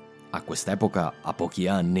Grimoaldo. A quest'epoca ha pochi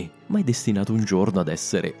anni, ma è destinato un giorno ad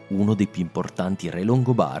essere uno dei più importanti re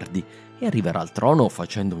longobardi e arriverà al trono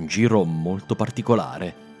facendo un giro molto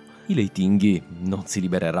particolare. I Leitinghi non si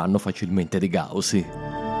libereranno facilmente dei Gausi.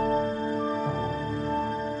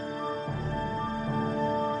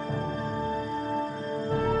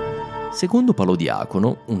 Secondo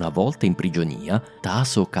Palodiacono, una volta in prigionia,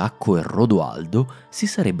 Taso, Cacco e Rodoaldo si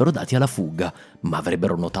sarebbero dati alla fuga, ma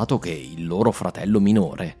avrebbero notato che il loro fratello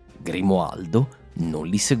minore, Grimoaldo, non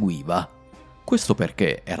li seguiva. Questo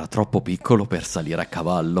perché era troppo piccolo per salire a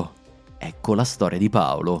cavallo. Ecco la storia di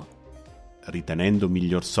Paolo. Ritenendo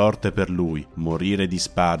miglior sorte per lui morire di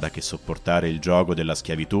spada che sopportare il giogo della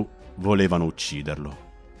schiavitù, volevano ucciderlo.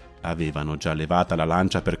 Avevano già levata la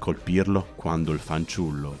lancia per colpirlo quando il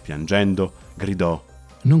fanciullo, piangendo, gridò: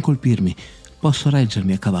 «Non colpirmi, posso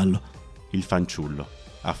reggermi a cavallo». Il fanciullo,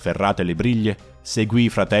 afferrate le briglie, seguì i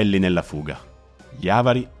fratelli nella fuga. Gli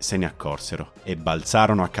avari se ne accorsero e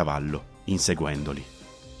balzarono a cavallo, inseguendoli.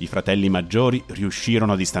 I fratelli maggiori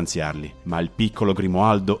riuscirono a distanziarli, ma il piccolo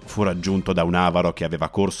Grimoaldo fu raggiunto da un avaro che aveva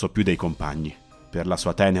corso più dei compagni. Per la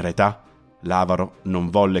sua tenera età, l'avaro non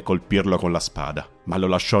volle colpirlo con la spada, ma lo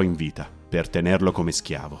lasciò in vita per tenerlo come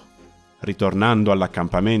schiavo. Ritornando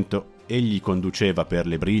all'accampamento, egli conduceva per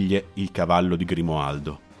le briglie il cavallo di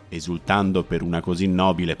Grimoaldo, esultando per una così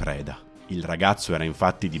nobile preda. Il ragazzo era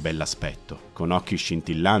infatti di bell'aspetto, con occhi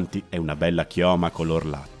scintillanti e una bella chioma color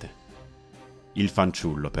latte. Il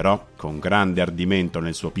fanciullo, però, con grande ardimento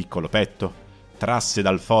nel suo piccolo petto, trasse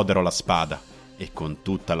dal fodero la spada e con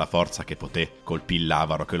tutta la forza che poté colpì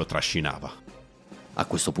l'avaro che lo trascinava. A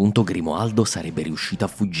questo punto Grimoaldo sarebbe riuscito a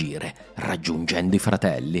fuggire, raggiungendo i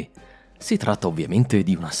fratelli. Si tratta ovviamente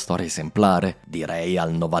di una storia esemplare, direi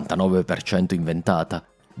al 99% inventata,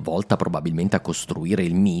 volta probabilmente a costruire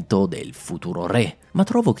il mito del futuro re, ma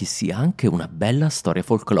trovo che sia anche una bella storia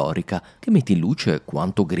folclorica che mette in luce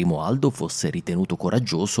quanto Grimoaldo fosse ritenuto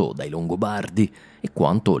coraggioso dai Longobardi e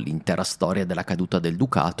quanto l'intera storia della caduta del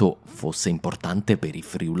ducato fosse importante per i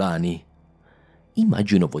friulani.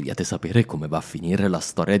 Immagino vogliate sapere come va a finire la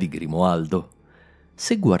storia di Grimoaldo.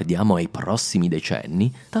 Se guardiamo ai prossimi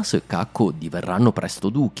decenni, Taso e Cacco diverranno presto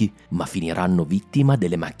duchi, ma finiranno vittima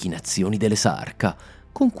delle macchinazioni dell'esarca,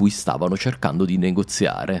 con cui stavano cercando di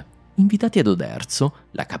negoziare. Invitati ad Oderzo,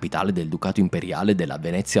 la capitale del ducato imperiale della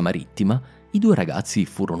Venezia marittima, i 2 ragazzi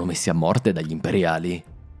furono messi a morte dagli imperiali.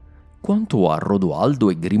 Quanto a Rodoaldo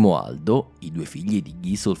e Grimoaldo, i 2 figli di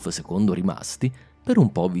Ghisulf II rimasti, per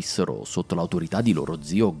un po' vissero sotto l'autorità di loro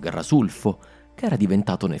zio Grasulfo, che era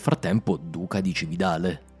diventato nel frattempo duca di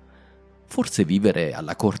Cividale. Forse vivere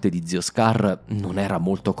alla corte di zio Scar non era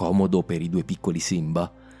molto comodo per i 2 piccoli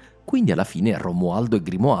Simba. Quindi alla fine Romualdo e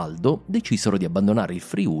Grimoaldo decisero di abbandonare il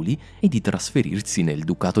Friuli e di trasferirsi nel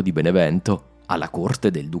ducato di Benevento, alla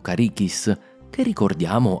corte del duca Richis, che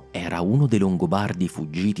ricordiamo era uno dei Longobardi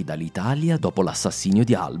fuggiti dall'Italia dopo l'assassinio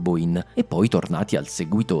di Alboin e poi tornati al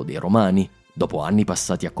seguito dei Romani, dopo anni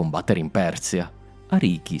passati a combattere in Persia.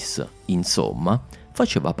 Arichis, insomma,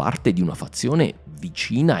 faceva parte di una fazione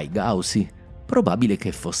vicina ai Gausi. Probabile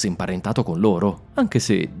che fosse imparentato con loro, anche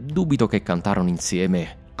se dubito che cantarono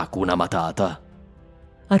insieme Hakuna Matata.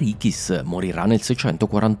 Arichis morirà nel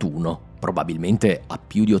 641, probabilmente a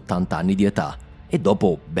più di 80 anni di età, e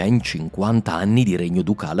dopo ben 50 anni di regno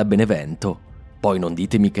ducale a Benevento. Poi non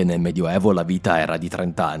ditemi che nel Medioevo la vita era di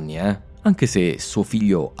 30 anni, Anche se suo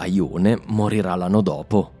figlio Aione morirà l'anno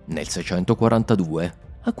dopo, nel 642.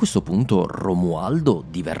 A questo punto Romualdo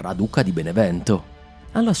diverrà duca di Benevento.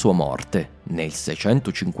 Alla sua morte, nel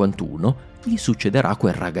 651, gli succederà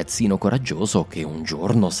quel ragazzino coraggioso che un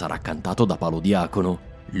giorno sarà cantato da Paolo Diacono,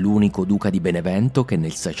 l'unico duca di Benevento che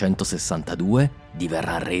nel 662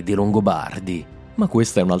 diverrà re dei Longobardi. Ma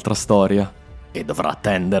questa è un'altra storia e dovrà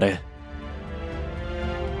attendere.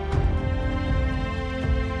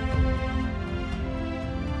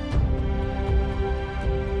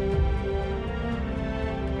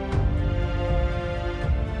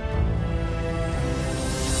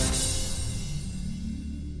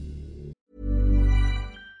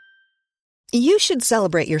 You should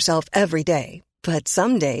celebrate yourself every day, but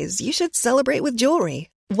some days you should celebrate with jewelry.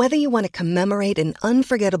 Whether you want to commemorate an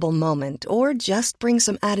unforgettable moment or just bring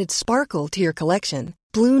some added sparkle to your collection,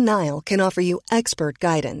 Blue Nile can offer you expert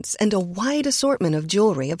guidance and a wide assortment of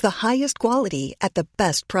jewelry of the highest quality at the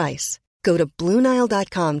best price. Go to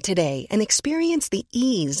BlueNile.com today and experience the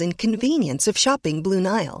ease and convenience of shopping Blue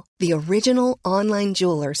Nile, the original online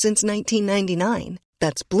jeweler since 1999.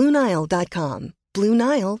 That's BlueNile.com.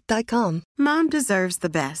 BlueNile.com. Mom deserves the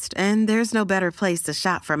best, and there's no better place to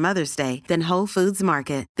shop for Mother's Day than Whole Foods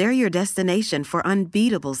Market. They're your destination for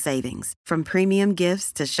unbeatable savings, from premium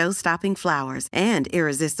gifts to show-stopping flowers and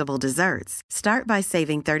irresistible desserts. Start by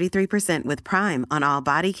saving 33% with Prime on all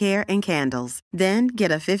body care and candles. Then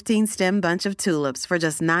get a 15-stem bunch of tulips for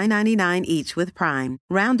just $9.99 each with Prime.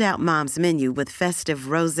 Round out Mom's menu with festive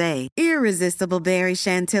rosé, irresistible berry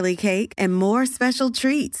chantilly cake, and more special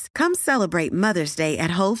treats. Come celebrate Mother's Day at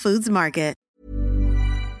Whole Foods Market.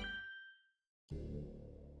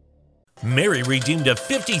 Mary redeemed a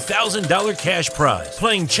 $50,000 cash prize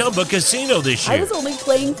playing Chumba Casino this year. I was only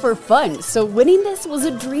playing for fun, so winning this was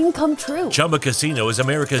a dream come true. Chumba Casino is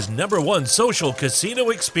America's #1 social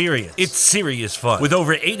casino experience. It's serious fun. With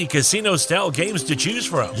over 80 casino-style games to choose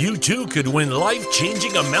from, you too could win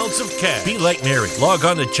life-changing amounts of cash. Be like Mary. Log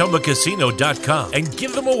on to ChumbaCasino.com and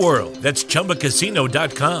give them a whirl. That's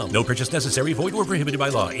ChumbaCasino.com. No purchase necessary. Void where prohibited by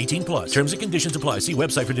law. 18+. Terms and conditions apply. See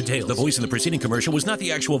website for details. The voice in the preceding commercial was not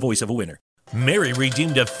the actual voice of a winner. Mary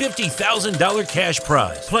redeemed a $50,000 cash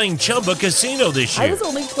prize playing Chumba Casino this year. I was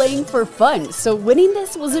only playing for fun, so winning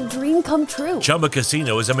this was a dream come true. Chumba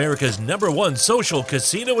Casino is America's #1 social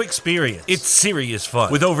casino experience. It's serious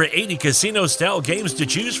fun. With over 80 casino-style games to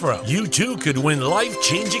choose from, you too could win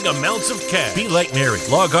life-changing amounts of cash. Be like Mary.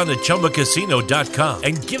 Log on to ChumbaCasino.com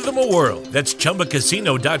and give them a whirl. That's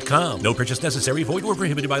ChumbaCasino.com. No purchase necessary. Void where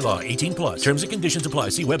prohibited by law. 18+. Terms and conditions apply.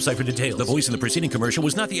 See website for details. The voice in the preceding commercial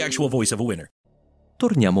was not the actual voice of a winner.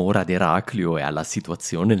 Torniamo ora ad Eraclio e alla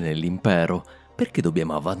situazione nell'impero, perché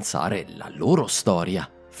dobbiamo avanzare la loro storia,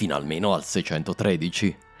 fino almeno al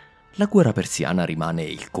 613. La guerra persiana rimane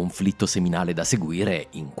il conflitto seminale da seguire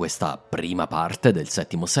in questa prima parte del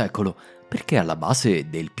VII secolo, perché è alla base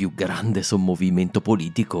del più grande sommovimento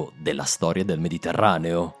politico della storia del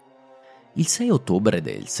Mediterraneo. Il 6 ottobre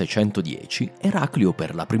del 610 Eraclio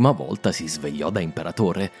per la prima volta si svegliò da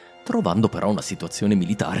imperatore, trovando però una situazione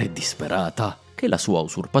militare disperata, che la sua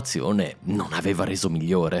usurpazione non aveva reso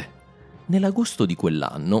migliore. Nell'agosto di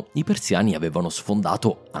quell'anno i persiani avevano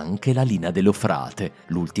sfondato anche la linea dell'Eufrate,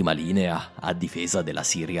 l'ultima linea a difesa della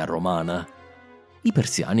Siria romana. I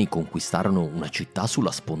persiani conquistarono una città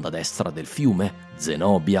sulla sponda destra del fiume,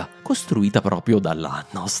 Zenobia, costruita proprio dalla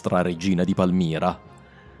nostra regina di Palmira.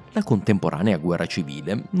 La contemporanea guerra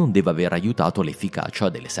civile non deve aver aiutato l'efficacia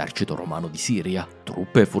dell'esercito romano di Siria.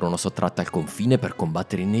 Truppe furono sottratte al confine per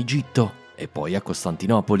combattere in Egitto e poi a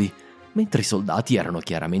Costantinopoli, mentre i soldati erano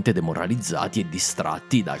chiaramente demoralizzati e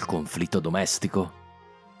distratti dal conflitto domestico.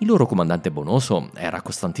 Il loro comandante Bonoso era a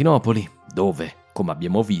Costantinopoli, dove, come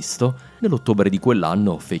abbiamo visto, nell'ottobre di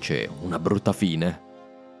quell'anno fece una brutta fine.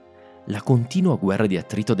 La continua guerra di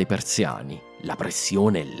attrito dei persiani, la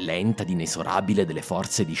pressione lenta ed inesorabile delle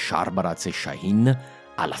forze di Sharbaraz e Shahin,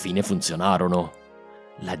 alla fine funzionarono.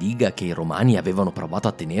 La diga che i romani avevano provato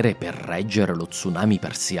a tenere per reggere lo tsunami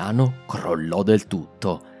persiano crollò del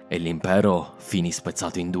tutto e l'impero finì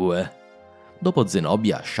spezzato in due. Dopo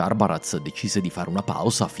Zenobia, Sharbaraz decise di fare una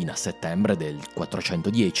pausa fino a settembre del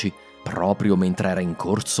 410. Proprio mentre era in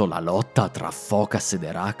corso la lotta tra Focas ed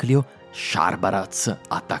Eraclio, Sharbaraz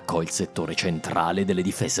attaccò il settore centrale delle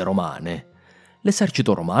difese romane.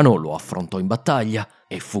 L'esercito romano lo affrontò in battaglia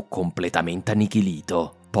e fu completamente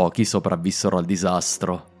annichilito. Pochi sopravvissero al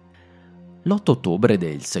disastro. L'8 ottobre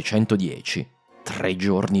del 610, 3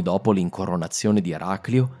 giorni dopo l'incoronazione di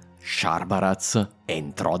Eraclio, Sharbaraz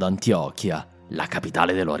entrò ad Antiochia, la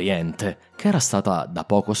capitale dell'Oriente, che era stata da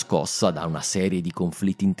poco scossa da una serie di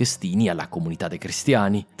conflitti intestini alla comunità dei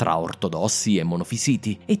cristiani, tra ortodossi e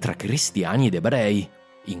monofisiti, e tra cristiani ed ebrei.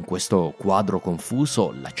 In questo quadro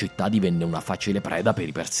confuso, la città divenne una facile preda per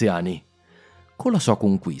i persiani. Con la sua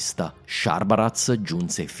conquista, Sharbaraz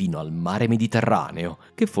giunse fino al mare Mediterraneo,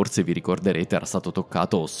 che forse vi ricorderete era stato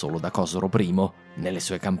toccato solo da Cosro I nelle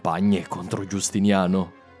sue campagne contro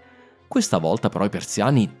Giustiniano. Questa volta però i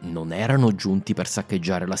persiani non erano giunti per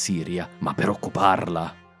saccheggiare la Siria, ma per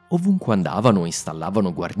occuparla. Ovunque andavano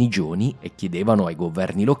installavano guarnigioni e chiedevano ai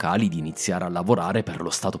governi locali di iniziare a lavorare per lo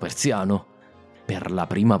Stato persiano. Per la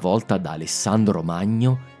prima volta da Alessandro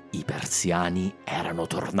Magno, i persiani erano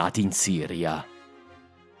tornati in Siria.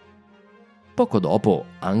 Poco dopo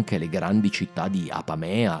anche le grandi città di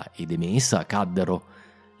Apamea ed Emesa caddero.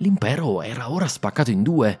 L'impero era ora spaccato in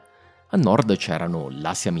due. A nord c'erano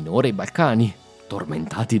l'Asia Minore e i Balcani,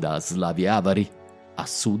 tormentati da slavi avari. A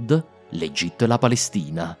sud l'Egitto e la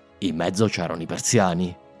Palestina. In mezzo c'erano i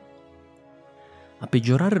persiani. A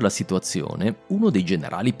peggiorare la situazione, uno dei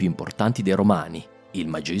generali più importanti dei Romani, il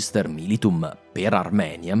Magister Militum per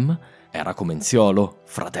Armeniam, era Comenziolo,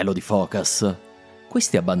 fratello di Focas.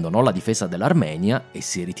 Questi abbandonò la difesa dell'Armenia e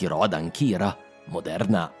si ritirò ad Anchira,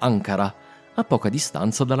 moderna Ankara, a poca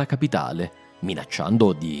distanza dalla capitale,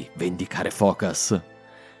 minacciando di vendicare Focas.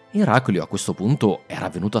 Eraclio a questo punto era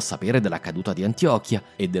venuto a sapere della caduta di Antiochia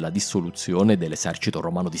e della dissoluzione dell'esercito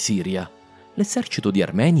romano di Siria. L'esercito di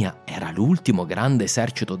Armenia era l'ultimo grande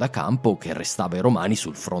esercito da campo che restava ai Romani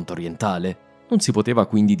sul fronte orientale. Non si poteva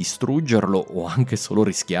quindi distruggerlo o anche solo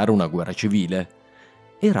rischiare una guerra civile.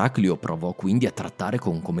 Eraclio provò quindi a trattare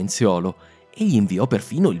con Comenziolo e gli inviò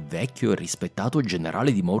perfino il vecchio e rispettato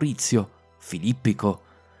generale di Maurizio, Filippico.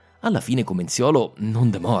 Alla fine Comenziolo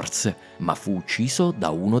non demorse, ma fu ucciso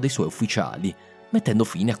da uno dei suoi ufficiali, mettendo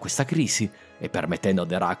fine a questa crisi e permettendo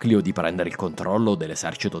ad Eraclio di prendere il controllo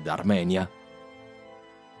dell'esercito d'Armenia.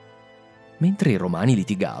 Mentre i romani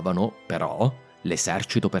litigavano, però,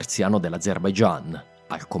 l'esercito persiano dell'Azerbaigian,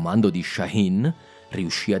 al comando di Shahin,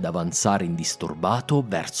 riuscì ad avanzare indisturbato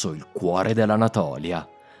verso il cuore dell'Anatolia.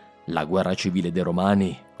 La guerra civile dei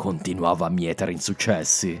Romani continuava a mietere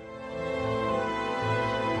insuccessi.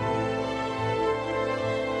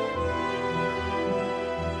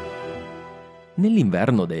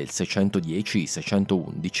 Nell'inverno del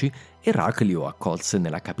 610-611, Eraclio accolse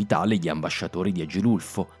nella capitale gli ambasciatori di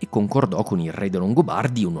Agilulfo e concordò con il re dei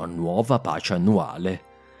Longobardi una nuova pace annuale.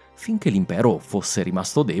 Finché l'impero fosse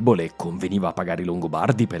rimasto debole, conveniva pagare i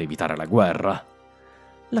Longobardi per evitare la guerra.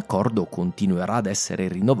 L'accordo continuerà ad essere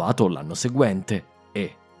rinnovato l'anno seguente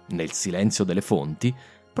e, nel silenzio delle fonti,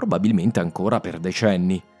 probabilmente ancora per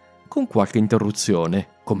decenni, con qualche interruzione,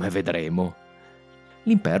 come vedremo.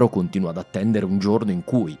 L'impero continuò ad attendere un giorno in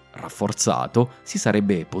cui, rafforzato, si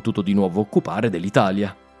sarebbe potuto di nuovo occupare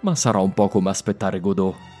dell'Italia, ma sarà un po' come aspettare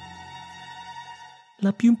Godot.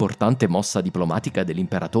 La più importante mossa diplomatica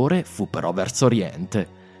dell'imperatore fu però verso Oriente.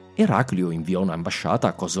 Eraclio inviò un'ambasciata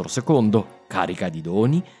a Cosro II, carica di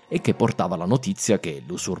doni e che portava la notizia che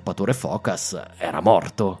l'usurpatore Focas era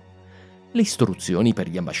morto. Le istruzioni per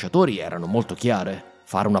gli ambasciatori erano molto chiare: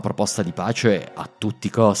 fare una proposta di pace a tutti i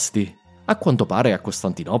costi. A quanto pare a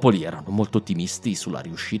Costantinopoli erano molto ottimisti sulla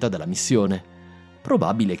riuscita della missione.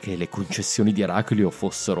 Probabile che le concessioni di Eraclio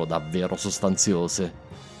fossero davvero sostanziose.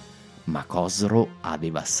 Ma Cosro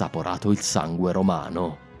aveva assaporato il sangue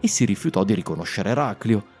romano e si rifiutò di riconoscere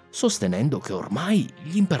Eraclio, sostenendo che ormai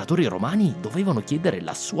gli imperatori romani dovevano chiedere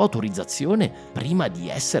la sua autorizzazione prima di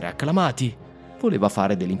essere acclamati. Voleva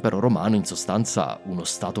fare dell'impero romano in sostanza uno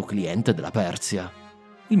stato cliente della Persia.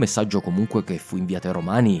 Il messaggio comunque che fu inviato ai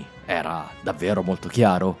Romani era davvero molto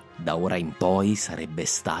chiaro. Da ora in poi sarebbe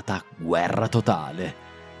stata guerra totale.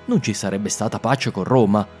 Non ci sarebbe stata pace con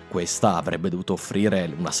Roma, questa avrebbe dovuto offrire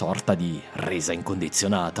una sorta di resa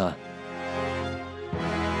incondizionata.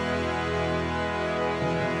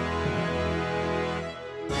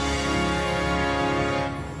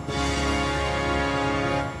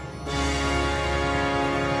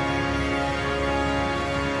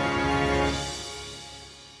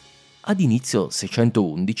 Ad inizio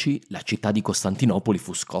 611 la città di Costantinopoli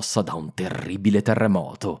fu scossa da un terribile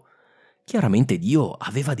terremoto. Chiaramente Dio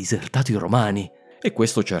aveva disertato i Romani, e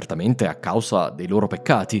questo certamente a causa dei loro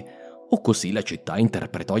peccati, o così la città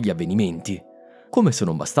interpretò gli avvenimenti. Come se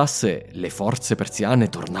non bastasse, le forze persiane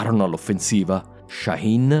tornarono all'offensiva.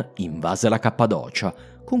 Shahin invase la Cappadocia,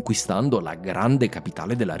 conquistando la grande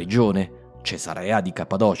capitale della regione, Cesarea di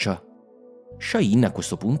Cappadocia. Shahin a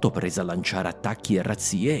questo punto prese a lanciare attacchi e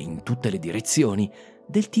razzie in tutte le direzioni,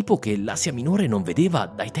 del tipo che l'Asia Minore non vedeva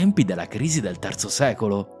dai tempi della crisi del III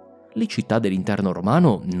secolo. Le città dell'interno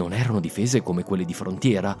romano non erano difese come quelle di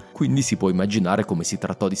frontiera, quindi si può immaginare come si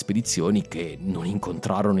trattò di spedizioni che non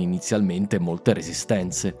incontrarono inizialmente molte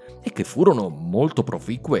resistenze e che furono molto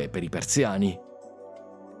proficue per i persiani.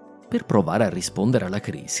 Per provare a rispondere alla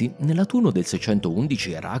crisi, nell'autunno del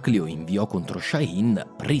 611 Eraclio inviò contro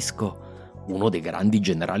Shahin Prisco, uno dei grandi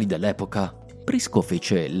generali dell'epoca. Prisco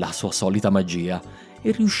fece la sua solita magia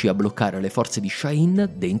e riuscì a bloccare le forze di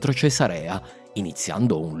Shahin dentro Cesarea,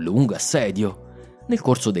 iniziando un lungo assedio. Nel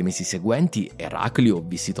corso dei mesi seguenti Eraclio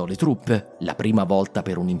visitò le truppe, la prima volta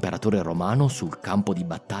per un imperatore romano sul campo di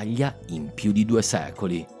battaglia in più di 2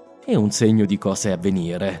 secoli. È un segno di cose a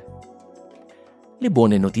venire. Le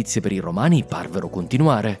buone notizie per i romani parvero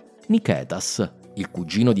continuare. Nicetas, il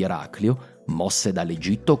cugino di Eraclio, mosse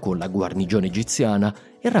dall'Egitto con la guarnigione egiziana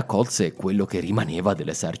e raccolse quello che rimaneva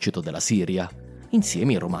dell'esercito della Siria.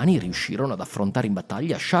 Insieme i romani riuscirono ad affrontare in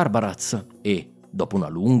battaglia Sharbaraz e, dopo una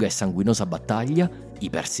lunga e sanguinosa battaglia, i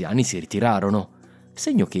persiani si ritirarono,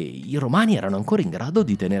 segno che i romani erano ancora in grado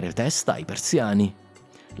di tenere testa ai persiani.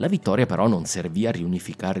 La vittoria però non servì a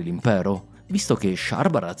riunificare l'impero, visto che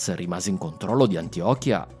Sharbaraz rimase in controllo di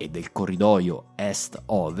Antiochia e del corridoio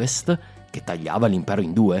est-ovest che tagliava l'impero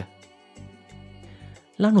in 2.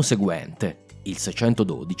 L'anno seguente, il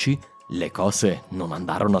 612, le cose non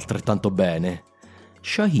andarono altrettanto bene.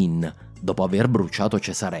 Shahin, dopo aver bruciato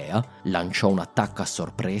Cesarea, lanciò un attacco a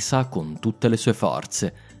sorpresa con tutte le sue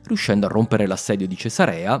forze, riuscendo a rompere l'assedio di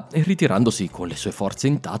Cesarea e ritirandosi con le sue forze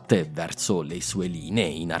intatte verso le sue linee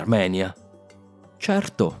in Armenia.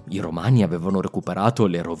 Certo, i romani avevano recuperato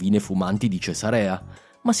le rovine fumanti di Cesarea,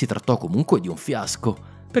 ma si trattò comunque di un fiasco,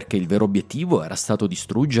 perché il vero obiettivo era stato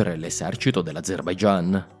distruggere l'esercito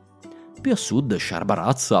dell'Azerbaigian. Più a sud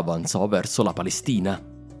Sharbaraz avanzò verso la Palestina.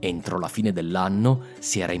 Entro la fine dell'anno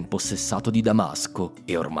si era impossessato di Damasco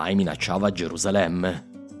e ormai minacciava Gerusalemme.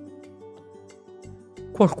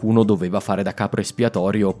 Qualcuno doveva fare da capro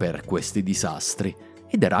espiatorio per questi disastri,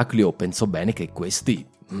 ed Eraclio pensò bene che questi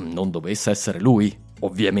non dovesse essere lui,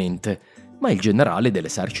 ovviamente, ma il generale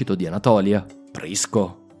dell'esercito di Anatolia,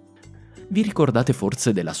 Prisco. Vi ricordate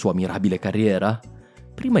forse della sua mirabile carriera?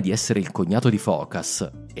 Prima di essere il cognato di Focas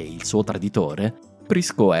e il suo traditore,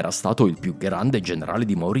 Prisco era stato il più grande generale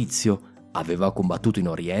di Maurizio, aveva combattuto in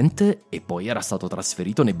Oriente e poi era stato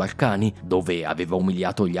trasferito nei Balcani, dove aveva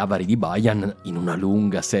umiliato gli avari di Bajan in una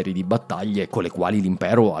lunga serie di battaglie con le quali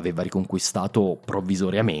l'impero aveva riconquistato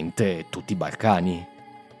provvisoriamente tutti i Balcani.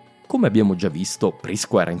 Come abbiamo già visto,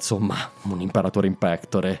 Prisco era insomma un imperatore in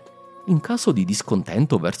pectore. In caso di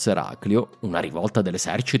discontento verso Eraclio, una rivolta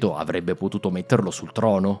dell'esercito avrebbe potuto metterlo sul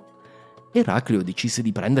trono. Eraclio decise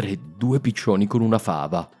di prendere 2 piccioni con una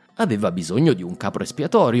fava. Aveva bisogno di un capro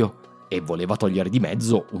espiatorio e voleva togliere di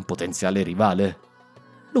mezzo un potenziale rivale.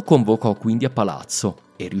 Lo convocò quindi a palazzo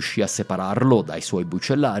e riuscì a separarlo dai suoi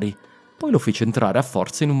bucellari. Poi lo fece entrare a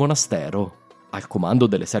forza in un monastero. Al comando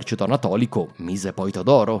dell'esercito anatolico mise poi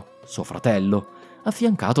Teodoro, suo fratello,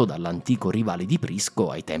 affiancato dall'antico rivale di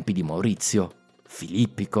Prisco ai tempi di Maurizio,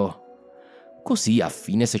 Filippico. Così a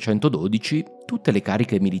fine 612 tutte le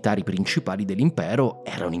cariche militari principali dell'impero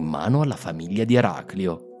erano in mano alla famiglia di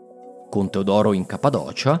Eraclio, con Teodoro in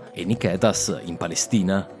Cappadocia e Nicetas in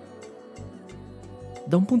Palestina.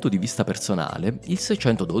 Da un punto di vista personale, il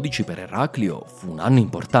 612 per Eraclio fu un anno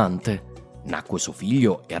importante. Nacque suo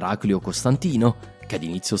figlio Eraclio Costantino, che ad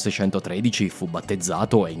inizio 613 fu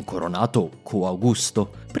battezzato e incoronato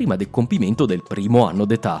co-Augusto, prima del compimento del primo anno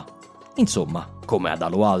d'età. Insomma, come ad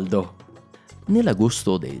Aloaldo.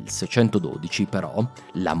 Nell'agosto del 612, però,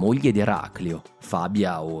 la moglie di Eraclio,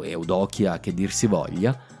 Fabia o Eudochia che dir si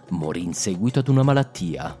voglia, morì in seguito ad una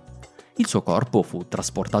malattia. Il suo corpo fu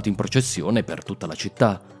trasportato in processione per tutta la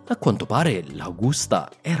città. A quanto pare l'Augusta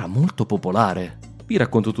era molto popolare. Vi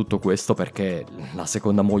racconto tutto questo perché la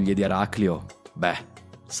seconda moglie di Eraclio,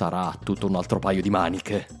 sarà tutto un altro paio di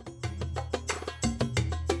maniche.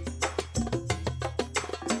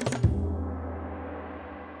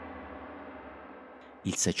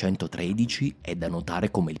 Il 613 è da notare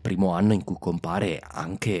come il primo anno in cui compare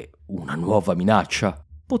anche una nuova minaccia.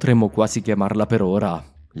 Potremmo quasi chiamarla per ora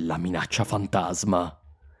la minaccia fantasma.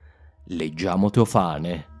 Leggiamo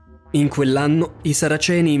Teofane. In quell'anno i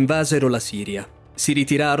Saraceni invasero la Siria. Si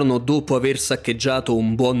ritirarono dopo aver saccheggiato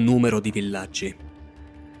un buon numero di villaggi.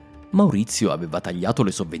 Maurizio aveva tagliato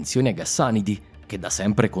le sovvenzioni ai Ghassanidi, che da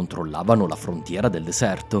sempre controllavano la frontiera del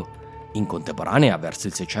deserto. In contemporanea, verso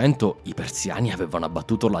il 600, i persiani avevano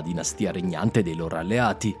abbattuto la dinastia regnante dei loro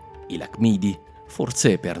alleati, i Lacmidi,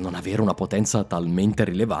 forse per non avere una potenza talmente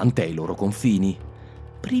rilevante ai loro confini.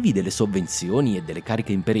 Privi delle sovvenzioni e delle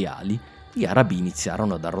cariche imperiali, gli arabi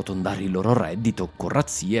iniziarono ad arrotondare il loro reddito con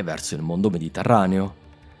razzie verso il mondo mediterraneo.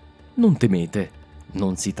 Non temete,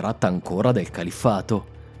 non si tratta ancora del califfato.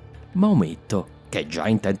 Maometto, che è già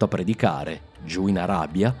intento a predicare giù in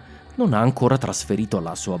Arabia, non ha ancora trasferito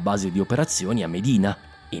la sua base di operazioni a Medina,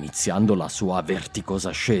 iniziando la sua verticosa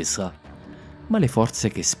ascesa. Ma le forze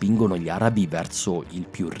che spingono gli arabi verso il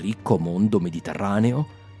più ricco mondo mediterraneo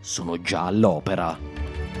sono già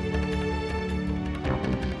all'opera.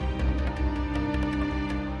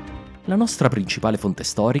 La nostra principale fonte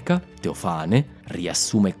storica, Teofane,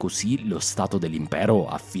 riassume così lo stato dell'impero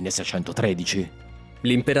a fine 613.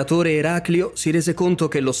 L'imperatore Eraclio si rese conto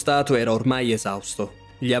che lo stato era ormai esausto.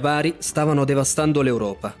 Gli Avari stavano devastando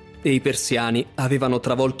l'Europa e i persiani avevano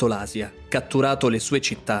travolto l'Asia, catturato le sue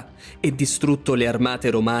città e distrutto le armate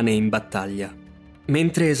romane in battaglia.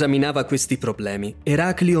 Mentre esaminava questi problemi,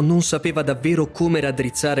 Eraclio non sapeva davvero come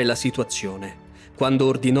raddrizzare la situazione. Quando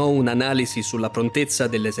ordinò un'analisi sulla prontezza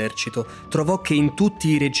dell'esercito, trovò che in tutti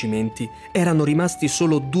i reggimenti erano rimasti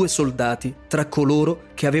solo 2 soldati tra coloro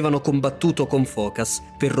che avevano combattuto con Focas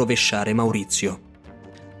per rovesciare Maurizio.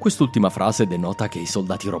 Quest'ultima frase denota che i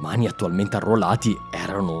soldati romani attualmente arruolati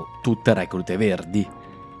erano tutte reclute verdi.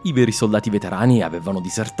 I veri soldati veterani avevano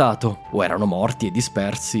disertato o erano morti e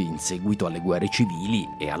dispersi in seguito alle guerre civili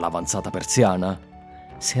e all'avanzata persiana.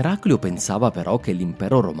 Se Eraclio pensava però che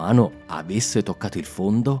l'impero romano avesse toccato il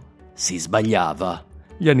fondo, si sbagliava.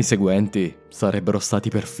 Gli anni seguenti sarebbero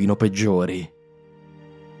stati perfino peggiori.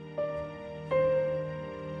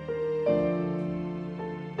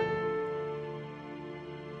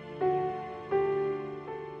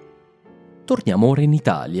 Torniamo ora in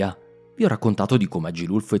Italia. Vi ho raccontato di come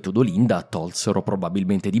Agilulfo e Teodolinda tolsero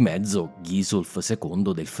probabilmente di mezzo Gisulf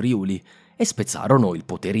II del Friuli e spezzarono il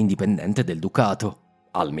potere indipendente del ducato,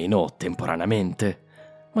 almeno temporaneamente.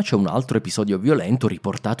 Ma c'è un altro episodio violento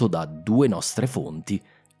riportato da 2 nostre fonti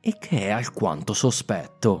e che è alquanto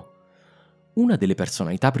sospetto. Una delle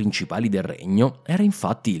personalità principali del regno era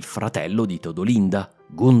infatti il fratello di Teodolinda,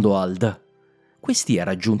 Gundoald. Questi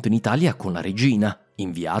era giunto in Italia con la regina,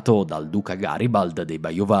 inviato dal duca Garibald dei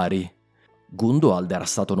Baiovari. Gundoald era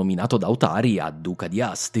stato nominato da Autari a duca di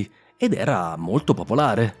Asti ed era molto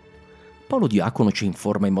popolare. Paolo Diacono ci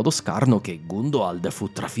informa in modo scarno che Gundoald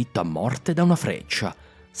fu trafitto a morte da una freccia,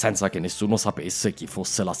 senza che nessuno sapesse chi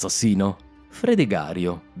fosse l'assassino.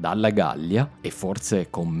 Fredegario, dalla Gallia, e forse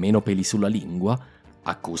con meno peli sulla lingua,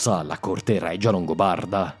 accusa la corte regia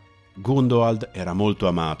longobarda. Gundoald era molto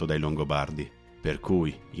amato dai Longobardi, per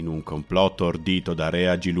cui, in un complotto ordito da re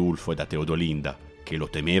Agilulfo e da Teodolinda, che lo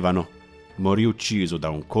temevano, morì ucciso da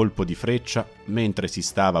un colpo di freccia mentre si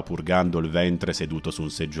stava purgando il ventre seduto su un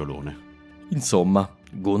seggiolone. Insomma,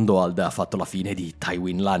 Gundoald ha fatto la fine di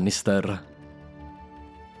Tywin Lannister.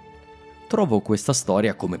 Trovo questa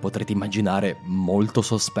storia, come potrete immaginare, molto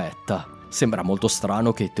sospetta. Sembra molto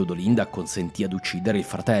strano che Teodolinda consentì ad uccidere il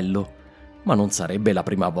fratello, ma non sarebbe la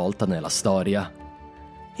prima volta nella storia.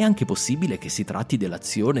 È anche possibile che si tratti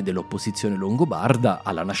dell'azione dell'opposizione longobarda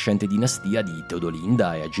alla nascente dinastia di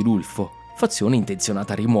Teodolinda e Agilulfo, fazione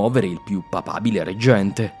intenzionata a rimuovere il più papabile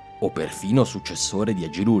reggente, o perfino successore di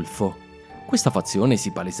Agilulfo. Questa fazione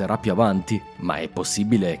si paleserà più avanti, ma è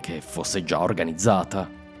possibile che fosse già organizzata.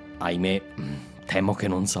 Ahimè, temo che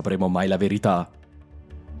non sapremo mai la verità.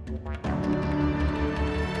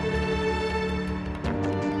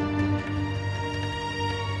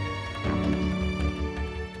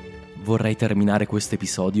 Vorrei terminare questo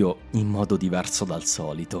episodio in modo diverso dal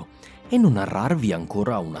solito e non narrarvi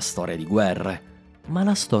ancora una storia di guerre, ma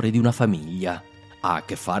la storia di una famiglia. Ha a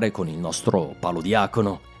che fare con il nostro Paolo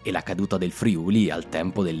Diacono e la caduta del Friuli al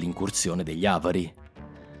tempo dell'incursione degli Avari.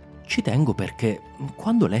 Ci tengo perché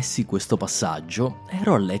quando lessi questo passaggio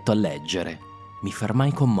ero a letto a leggere. Mi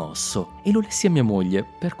fermai commosso e lo lessi a mia moglie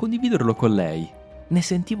per condividerlo con lei. Ne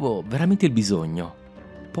sentivo veramente il bisogno.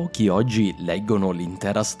 Pochi oggi leggono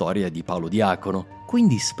l'intera storia di Paolo Diacono,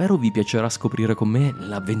 quindi spero vi piacerà scoprire con me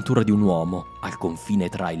l'avventura di un uomo al confine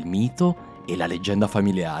tra il mito e la leggenda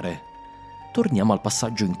familiare. Torniamo al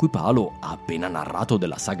passaggio in cui Paolo ha appena narrato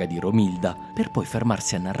della saga di Romilda, per poi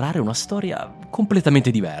fermarsi a narrare una storia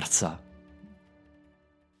completamente diversa.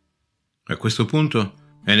 A questo punto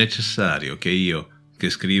è necessario che io, che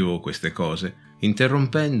scrivo queste cose,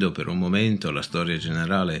 interrompendo per un momento la storia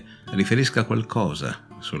generale, riferisca qualcosa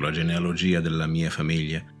sulla genealogia della mia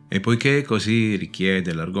famiglia, e poiché così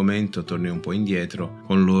richiede l'argomento, torni un po' indietro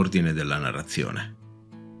con l'ordine della narrazione.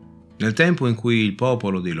 Nel tempo in cui il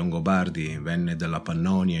popolo dei Longobardi venne dalla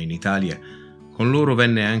Pannonia in Italia, con loro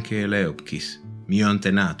venne anche Leopchis, mio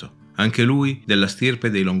antenato, anche lui della stirpe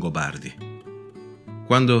dei Longobardi.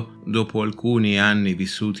 Quando, dopo alcuni anni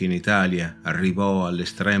vissuti in Italia, arrivò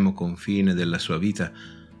all'estremo confine della sua vita,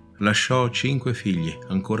 lasciò 5 figli,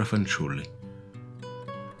 ancora fanciulli.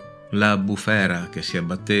 La bufera che si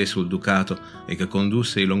abbatté sul ducato e che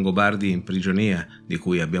condusse i Longobardi in prigionia, di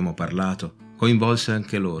cui abbiamo parlato, coinvolse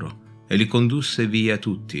anche loro e li condusse via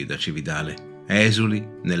tutti da Cividale, esuli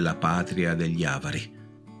nella patria degli Avari.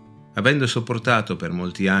 Avendo sopportato per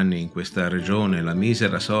molti anni in questa regione la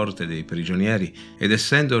misera sorte dei prigionieri ed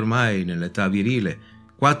essendo ormai nell'età virile,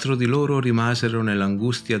 4 di loro rimasero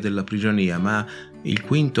nell'angustia della prigionia, ma il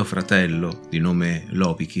quinto fratello, di nome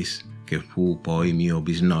Lopichis, che fu poi mio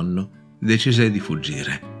bisnonno, decise di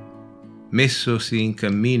fuggire. Messosi in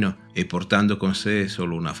cammino e portando con sé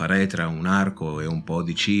solo una faretra, un arco e un po'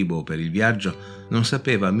 di cibo per il viaggio, non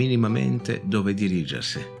sapeva minimamente dove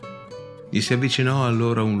dirigersi. Gli si avvicinò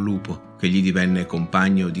allora un lupo che gli divenne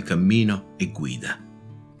compagno di cammino e guida.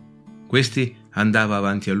 Questi andava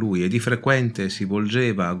avanti a lui e di frequente si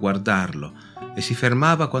volgeva a guardarlo e si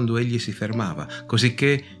fermava quando egli si fermava,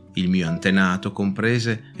 cosicché il mio antenato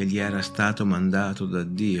comprese che gli era stato mandato da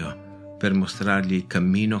Dio per mostrargli il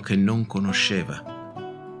cammino che non conosceva.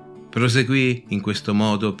 Proseguì in questo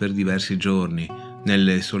modo per diversi giorni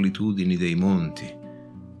nelle solitudini dei monti,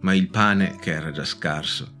 ma il pane, che era già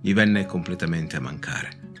scarso, gli venne completamente a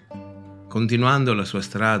mancare. Continuando la sua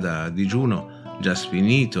strada a digiuno, già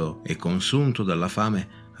sfinito e consunto dalla fame,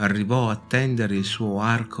 arrivò a tendere il suo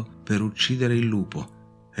arco per uccidere il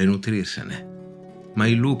lupo e nutrirsene. Ma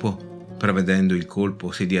il lupo, prevedendo il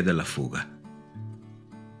colpo, si diede alla fuga.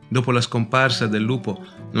 Dopo la scomparsa del lupo,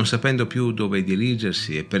 non sapendo più dove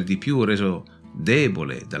dirigersi e per di più reso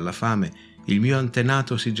debole dalla fame, il mio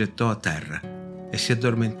antenato si gettò a terra e si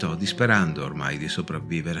addormentò, disperando ormai di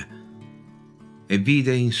sopravvivere. E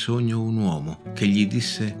vide in sogno un uomo che gli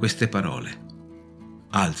disse queste parole: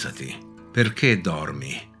 «Alzati, perché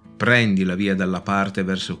dormi? Prendi la via dalla parte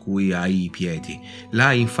verso cui hai i piedi.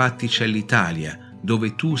 Là infatti c'è l'Italia,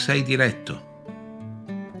 dove tu sei diretto».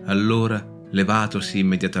 Allora, levatosi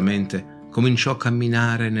immediatamente, cominciò a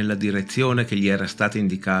camminare nella direzione che gli era stata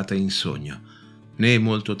indicata in sogno. Né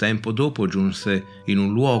molto tempo dopo giunse in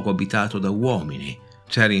un luogo abitato da uomini.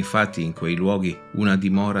 C'era infatti in quei luoghi una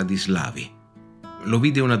dimora di slavi. Lo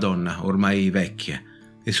vide una donna ormai vecchia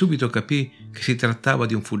e subito capì che si trattava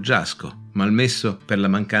di un fuggiasco, malmesso per la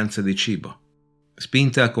mancanza di cibo.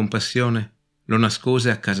 Spinta a compassione, lo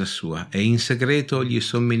nascose a casa sua e in segreto gli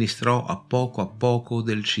somministrò a poco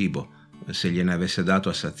del cibo. Se gliene avesse dato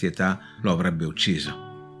a sazietà, lo avrebbe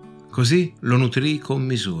ucciso. Così lo nutrì con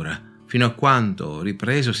misura, fino a quando,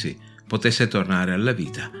 ripresosi, potesse tornare alla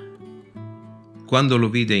vita. Quando lo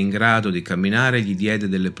vide in grado di camminare, gli diede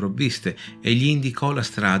delle provviste e gli indicò la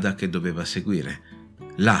strada che doveva seguire.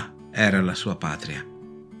 Là era la sua patria.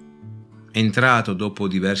 Entrato dopo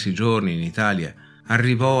diversi giorni in Italia,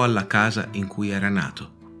 arrivò alla casa in cui era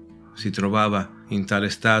nato. Si trovava in tale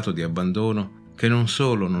stato di abbandono che non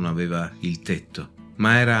solo non aveva il tetto,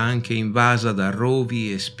 ma era anche invasa da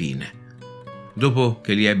rovi e spine. Dopo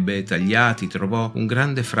che li ebbe tagliati, trovò un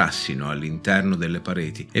grande frassino all'interno delle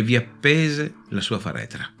pareti e vi appese la sua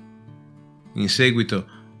faretra. In seguito,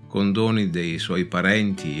 con doni dei suoi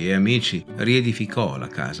parenti e amici, riedificò la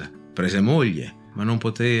casa. Prese moglie, ma non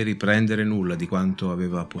poté riprendere nulla di quanto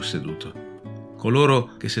aveva posseduto.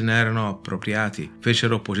 Coloro che se ne erano appropriati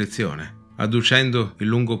fecero opposizione, adducendo il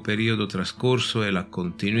lungo periodo trascorso e la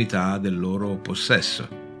continuità del loro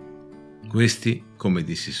possesso. Questi, come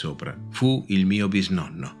dissi sopra, fu il mio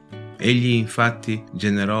bisnonno. Egli infatti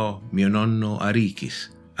generò mio nonno Arichis.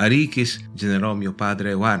 Arichis generò mio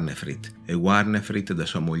padre Warnefrit e Warnefrit da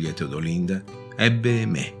sua moglie Teodolinda ebbe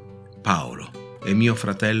me, Paolo, e mio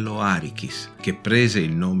fratello Arichis, che prese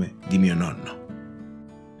il nome di mio nonno.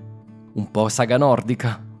 Un po' saga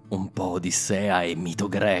nordica, un po' Odissea e mito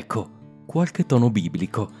greco, qualche tono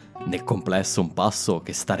biblico, nel complesso un passo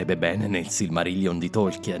che starebbe bene nel Silmarillion di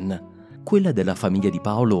Tolkien. Quella della famiglia di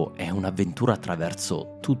Paolo è un'avventura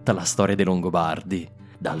attraverso tutta la storia dei Longobardi,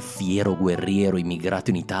 dal fiero guerriero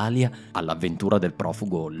immigrato in Italia all'avventura del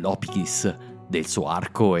profugo Lopichis, del suo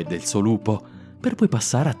arco e del suo lupo, per poi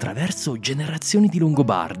passare attraverso generazioni di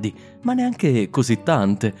Longobardi, ma neanche così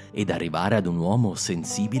tante, ed arrivare ad un uomo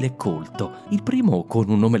sensibile e colto, il primo con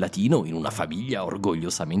un nome latino in una famiglia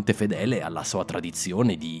orgogliosamente fedele alla sua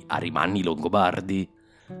tradizione di Arimanni Longobardi.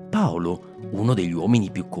 Paolo, uno degli uomini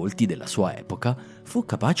più colti della sua epoca, fu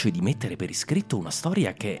capace di mettere per iscritto una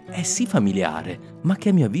storia che è sì familiare, ma che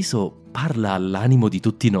a mio avviso parla all'animo di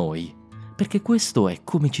tutti noi. Perché questo è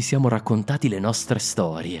come ci siamo raccontati le nostre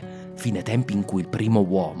storie, fino ai tempi in cui il primo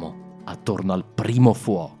uomo, attorno al primo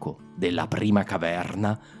fuoco della prima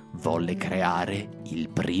caverna, volle creare il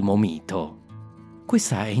primo mito.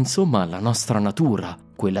 Questa è insomma la nostra natura,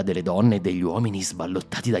 quella delle donne e degli uomini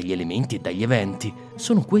sballottati dagli elementi e dagli eventi.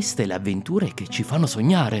 Sono queste le avventure che ci fanno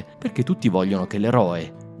sognare, perché tutti vogliono che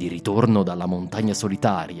l'eroe, di ritorno dalla montagna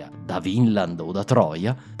solitaria, da Vinland o da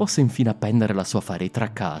Troia, possa infine appendere la sua faretra a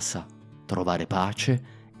casa, trovare pace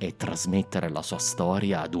e trasmettere la sua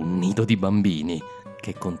storia ad un nido di bambini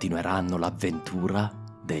che continueranno l'avventura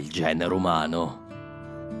del genere umano.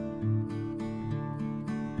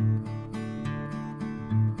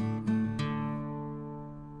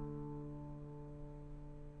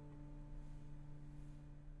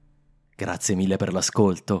 Grazie mille per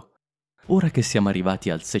l'ascolto. Ora che siamo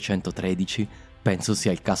arrivati al 613, penso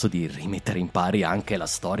sia il caso di rimettere in pari anche la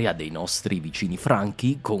storia dei nostri vicini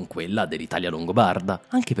franchi con quella dell'Italia longobarda,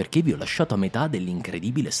 anche perché vi ho lasciato a metà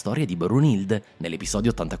dell'incredibile storia di Brunilde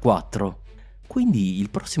nell'episodio 84. Quindi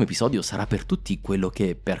il prossimo episodio sarà per tutti quello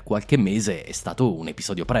che per qualche mese è stato un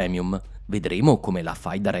episodio premium. Vedremo come la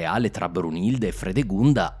faida reale tra Brunilde e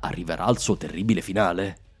Fredegunda arriverà al suo terribile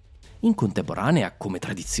finale. In contemporanea, come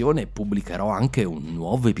tradizione, pubblicherò anche un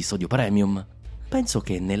nuovo episodio premium. Penso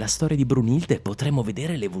che nella storia di Brunilde potremo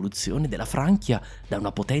vedere l'evoluzione della Francia da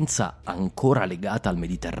una potenza ancora legata al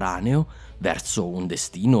Mediterraneo verso un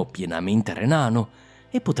destino pienamente renano,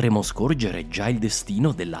 e potremo scorgere già il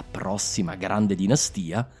destino della prossima grande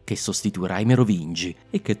dinastia che sostituirà i Merovingi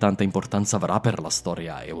e che tanta importanza avrà per la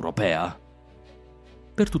storia europea.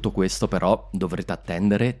 Per tutto questo però dovrete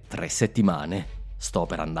attendere 3 settimane. Sto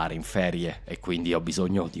per andare in ferie e quindi ho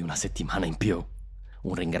bisogno di una settimana in più.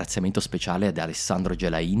 Un ringraziamento speciale ad Alessandro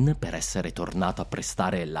Gelain per essere tornato a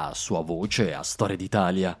prestare la sua voce a Storia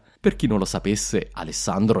d'Italia. Per chi non lo sapesse,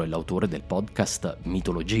 Alessandro è l'autore del podcast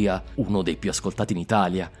Mitologia, uno dei più ascoltati in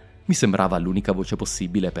Italia. Mi sembrava l'unica voce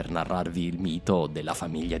possibile per narrarvi il mito della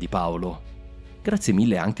famiglia di Paolo. Grazie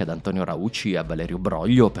mille anche ad Antonio Raucci e a Valerio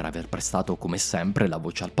Broglio per aver prestato come sempre la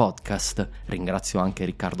voce al podcast. Ringrazio anche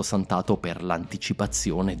Riccardo Santato per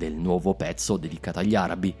l'anticipazione del nuovo pezzo dedicato agli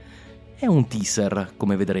arabi. È un teaser,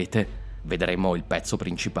 come vedrete. Vedremo il pezzo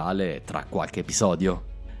principale tra qualche episodio.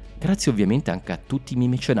 Grazie ovviamente anche a tutti i miei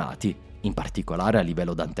mecenati, in particolare a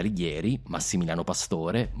livello Dante Alighieri, Massimiliano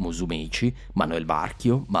Pastore, Musumeci, Manuel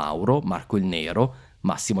Marchio, Mauro, Marco il Nero,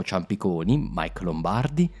 Massimo Ciampiconi, Mike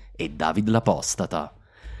Lombardi e David l'Apostata.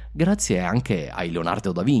 Grazie anche ai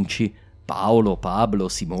Leonardo da Vinci, Paolo, Pablo,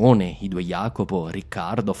 Simone, i 2 Jacopo,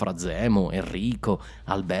 Riccardo, Frazemo, Enrico,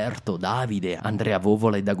 Alberto, Davide, Andrea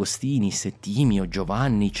Vovola ed Agostini, Settimio,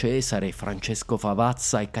 Giovanni, Cesare, Francesco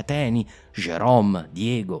Favazza e Cateni, Jerome,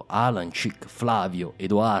 Diego, Alancic, Flavio,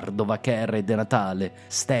 Edoardo, Vacher e De Natale,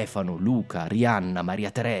 Stefano, Luca, Rianna,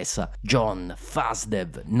 Maria Teresa, John,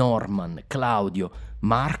 Fasdev, Norman, Claudio,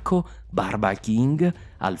 Marco, Barbara King,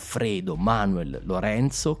 Alfredo, Manuel,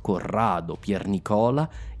 Lorenzo, Corrado, Piernicola,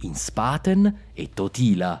 Inspaten e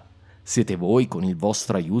Totila. Siete voi con il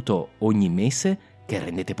vostro aiuto ogni mese che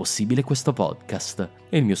rendete possibile questo podcast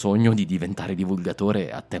e il mio sogno di diventare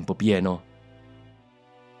divulgatore a tempo pieno.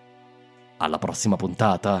 Alla prossima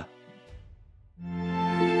puntata!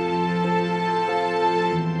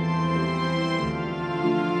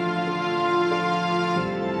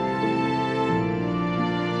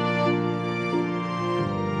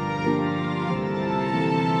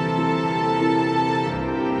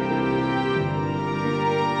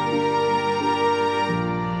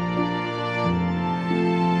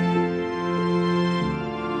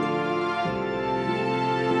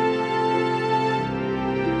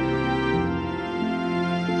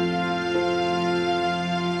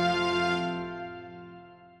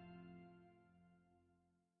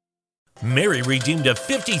 Mary redeemed a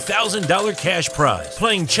 $50,000 cash prize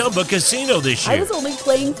playing Chumba Casino this year. I was only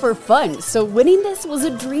playing for fun, so winning this was a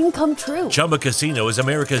dream come true. Chumba Casino is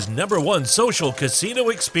America's #1 social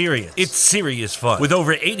casino experience. It's serious fun. With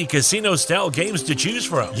over 80 casino-style games to choose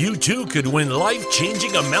from, you too could win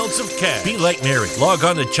life-changing amounts of cash. Be like Mary. Log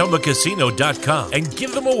on to ChumbaCasino.com and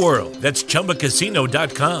give them a whirl. That's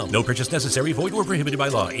ChumbaCasino.com. No purchase necessary. Void where prohibited by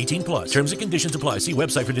law. 18+. Terms and conditions apply. See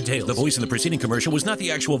website for details. The voice in the preceding commercial was not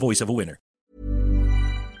the actual voice of a winner.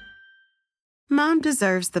 Mom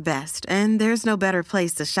deserves the best, and there's no better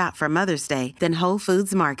place to shop for Mother's Day than Whole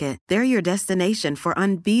Foods Market. They're your destination for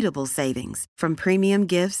unbeatable savings, from premium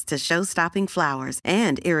gifts to show-stopping flowers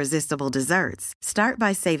and irresistible desserts. Start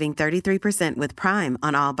by saving 33% with Prime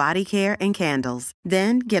on all body care and candles.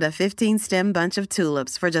 Then get a 15-stem bunch of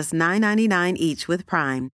tulips for just $9.99 each with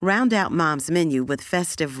Prime. Round out Mom's menu with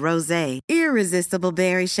festive rosé, irresistible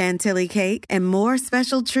berry chantilly cake, and more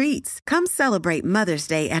special treats. Come celebrate Mother's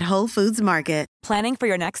Day at Whole Foods Market. Planning for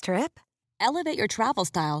your next trip? Elevate your travel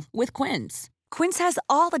style with Quince. Quince has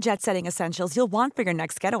all the jet-setting essentials you'll want for your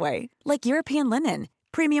next getaway, like European linen,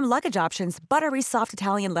 premium luggage options, buttery soft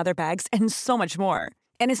Italian leather bags, and so much more.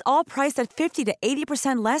 And is all priced at 50 to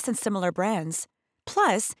 80% less than similar brands.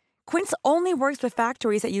 Plus, Quince only works with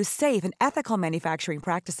factories that use safe and ethical manufacturing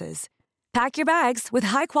practices. Pack your bags with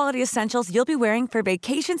high-quality essentials you'll be wearing for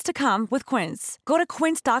vacations to come with Quince. Go to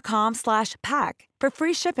quince.com/pack for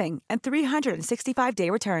free shipping and 365-day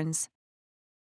returns.